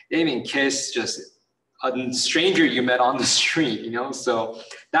 and they even kiss just a stranger you met on the street, So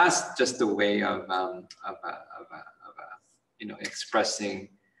that's just the way of expressing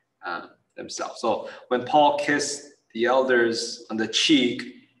themselves. So when Paul kissed the elders on the cheek,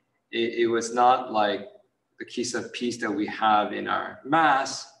 it was not like the kiss of peace that we have in our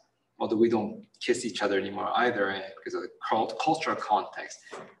Mass, although we don't kiss each other anymore either, right? Because of the cultural context.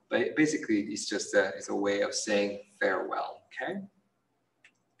 But basically, it's just it's a way of saying farewell, okay?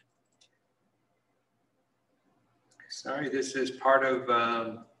 Sorry, this is part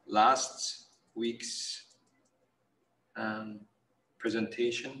of last week's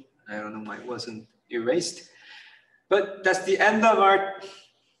presentation. I don't know why it wasn't erased. But that's the end of our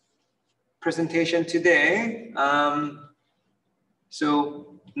presentation today.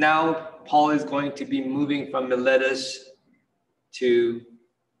 So now Paul is going to be moving from Miletus to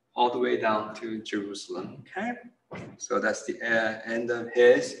all the way down to Jerusalem, okay? So that's the end of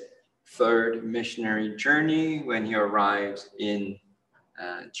his 3rd missionary journey when he arrives in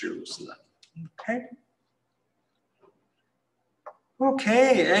Jerusalem, okay?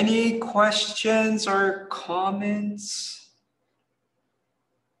 Okay, any questions or comments?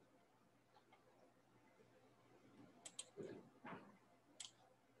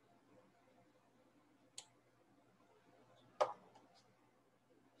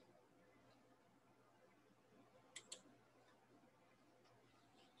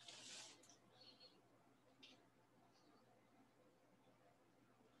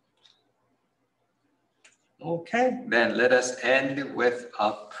 Okay, then let us end with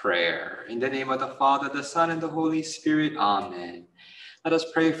a prayer. In the name of the Father, the Son, and the Holy Spirit, amen. Let us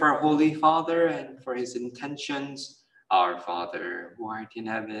pray for our Holy Father and for his intentions. Our Father, who art in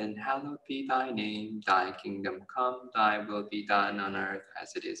heaven, hallowed be thy name. Thy kingdom come, thy will be done on earth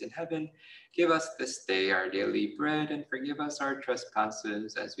as it is in heaven. Give us this day our daily bread, and forgive us our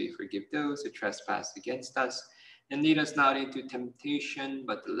trespasses as we forgive those who trespass against us. And lead us not into temptation,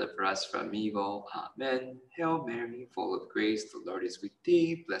 but deliver us from evil. Amen. Hail Mary, full of grace, the Lord is with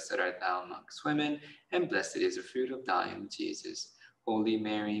thee. Blessed art thou amongst women, and blessed is the fruit of thy womb, Jesus. Holy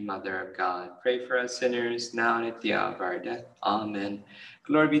Mary, Mother of God, pray for us sinners, now and at the hour of our death. Amen.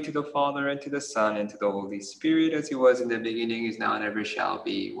 Glory be to the Father, and to the Son, and to the Holy Spirit, as it was in the beginning, is now, and ever shall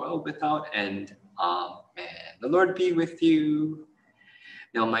be, world without end. Amen. The Lord be with you.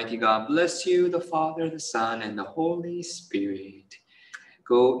 The Almighty God bless you, the Father, the Son, and the Holy Spirit.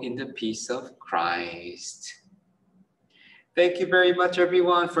 Go in the peace of Christ. Thank you very much,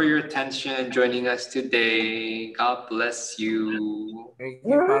 everyone, for your attention and joining us today. God bless you. Thank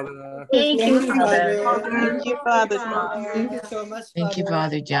you, Father. Thank you, Father. Thank you, Father John. Thank you so much, Thank you,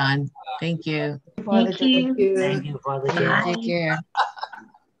 Father John. Thank you. Thank you. Thank you, Father John. Take care.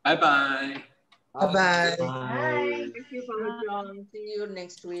 Bye-bye. Bye-bye. Bye. Thank you, Father John. See you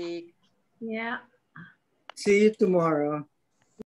next week. Yeah. See you tomorrow.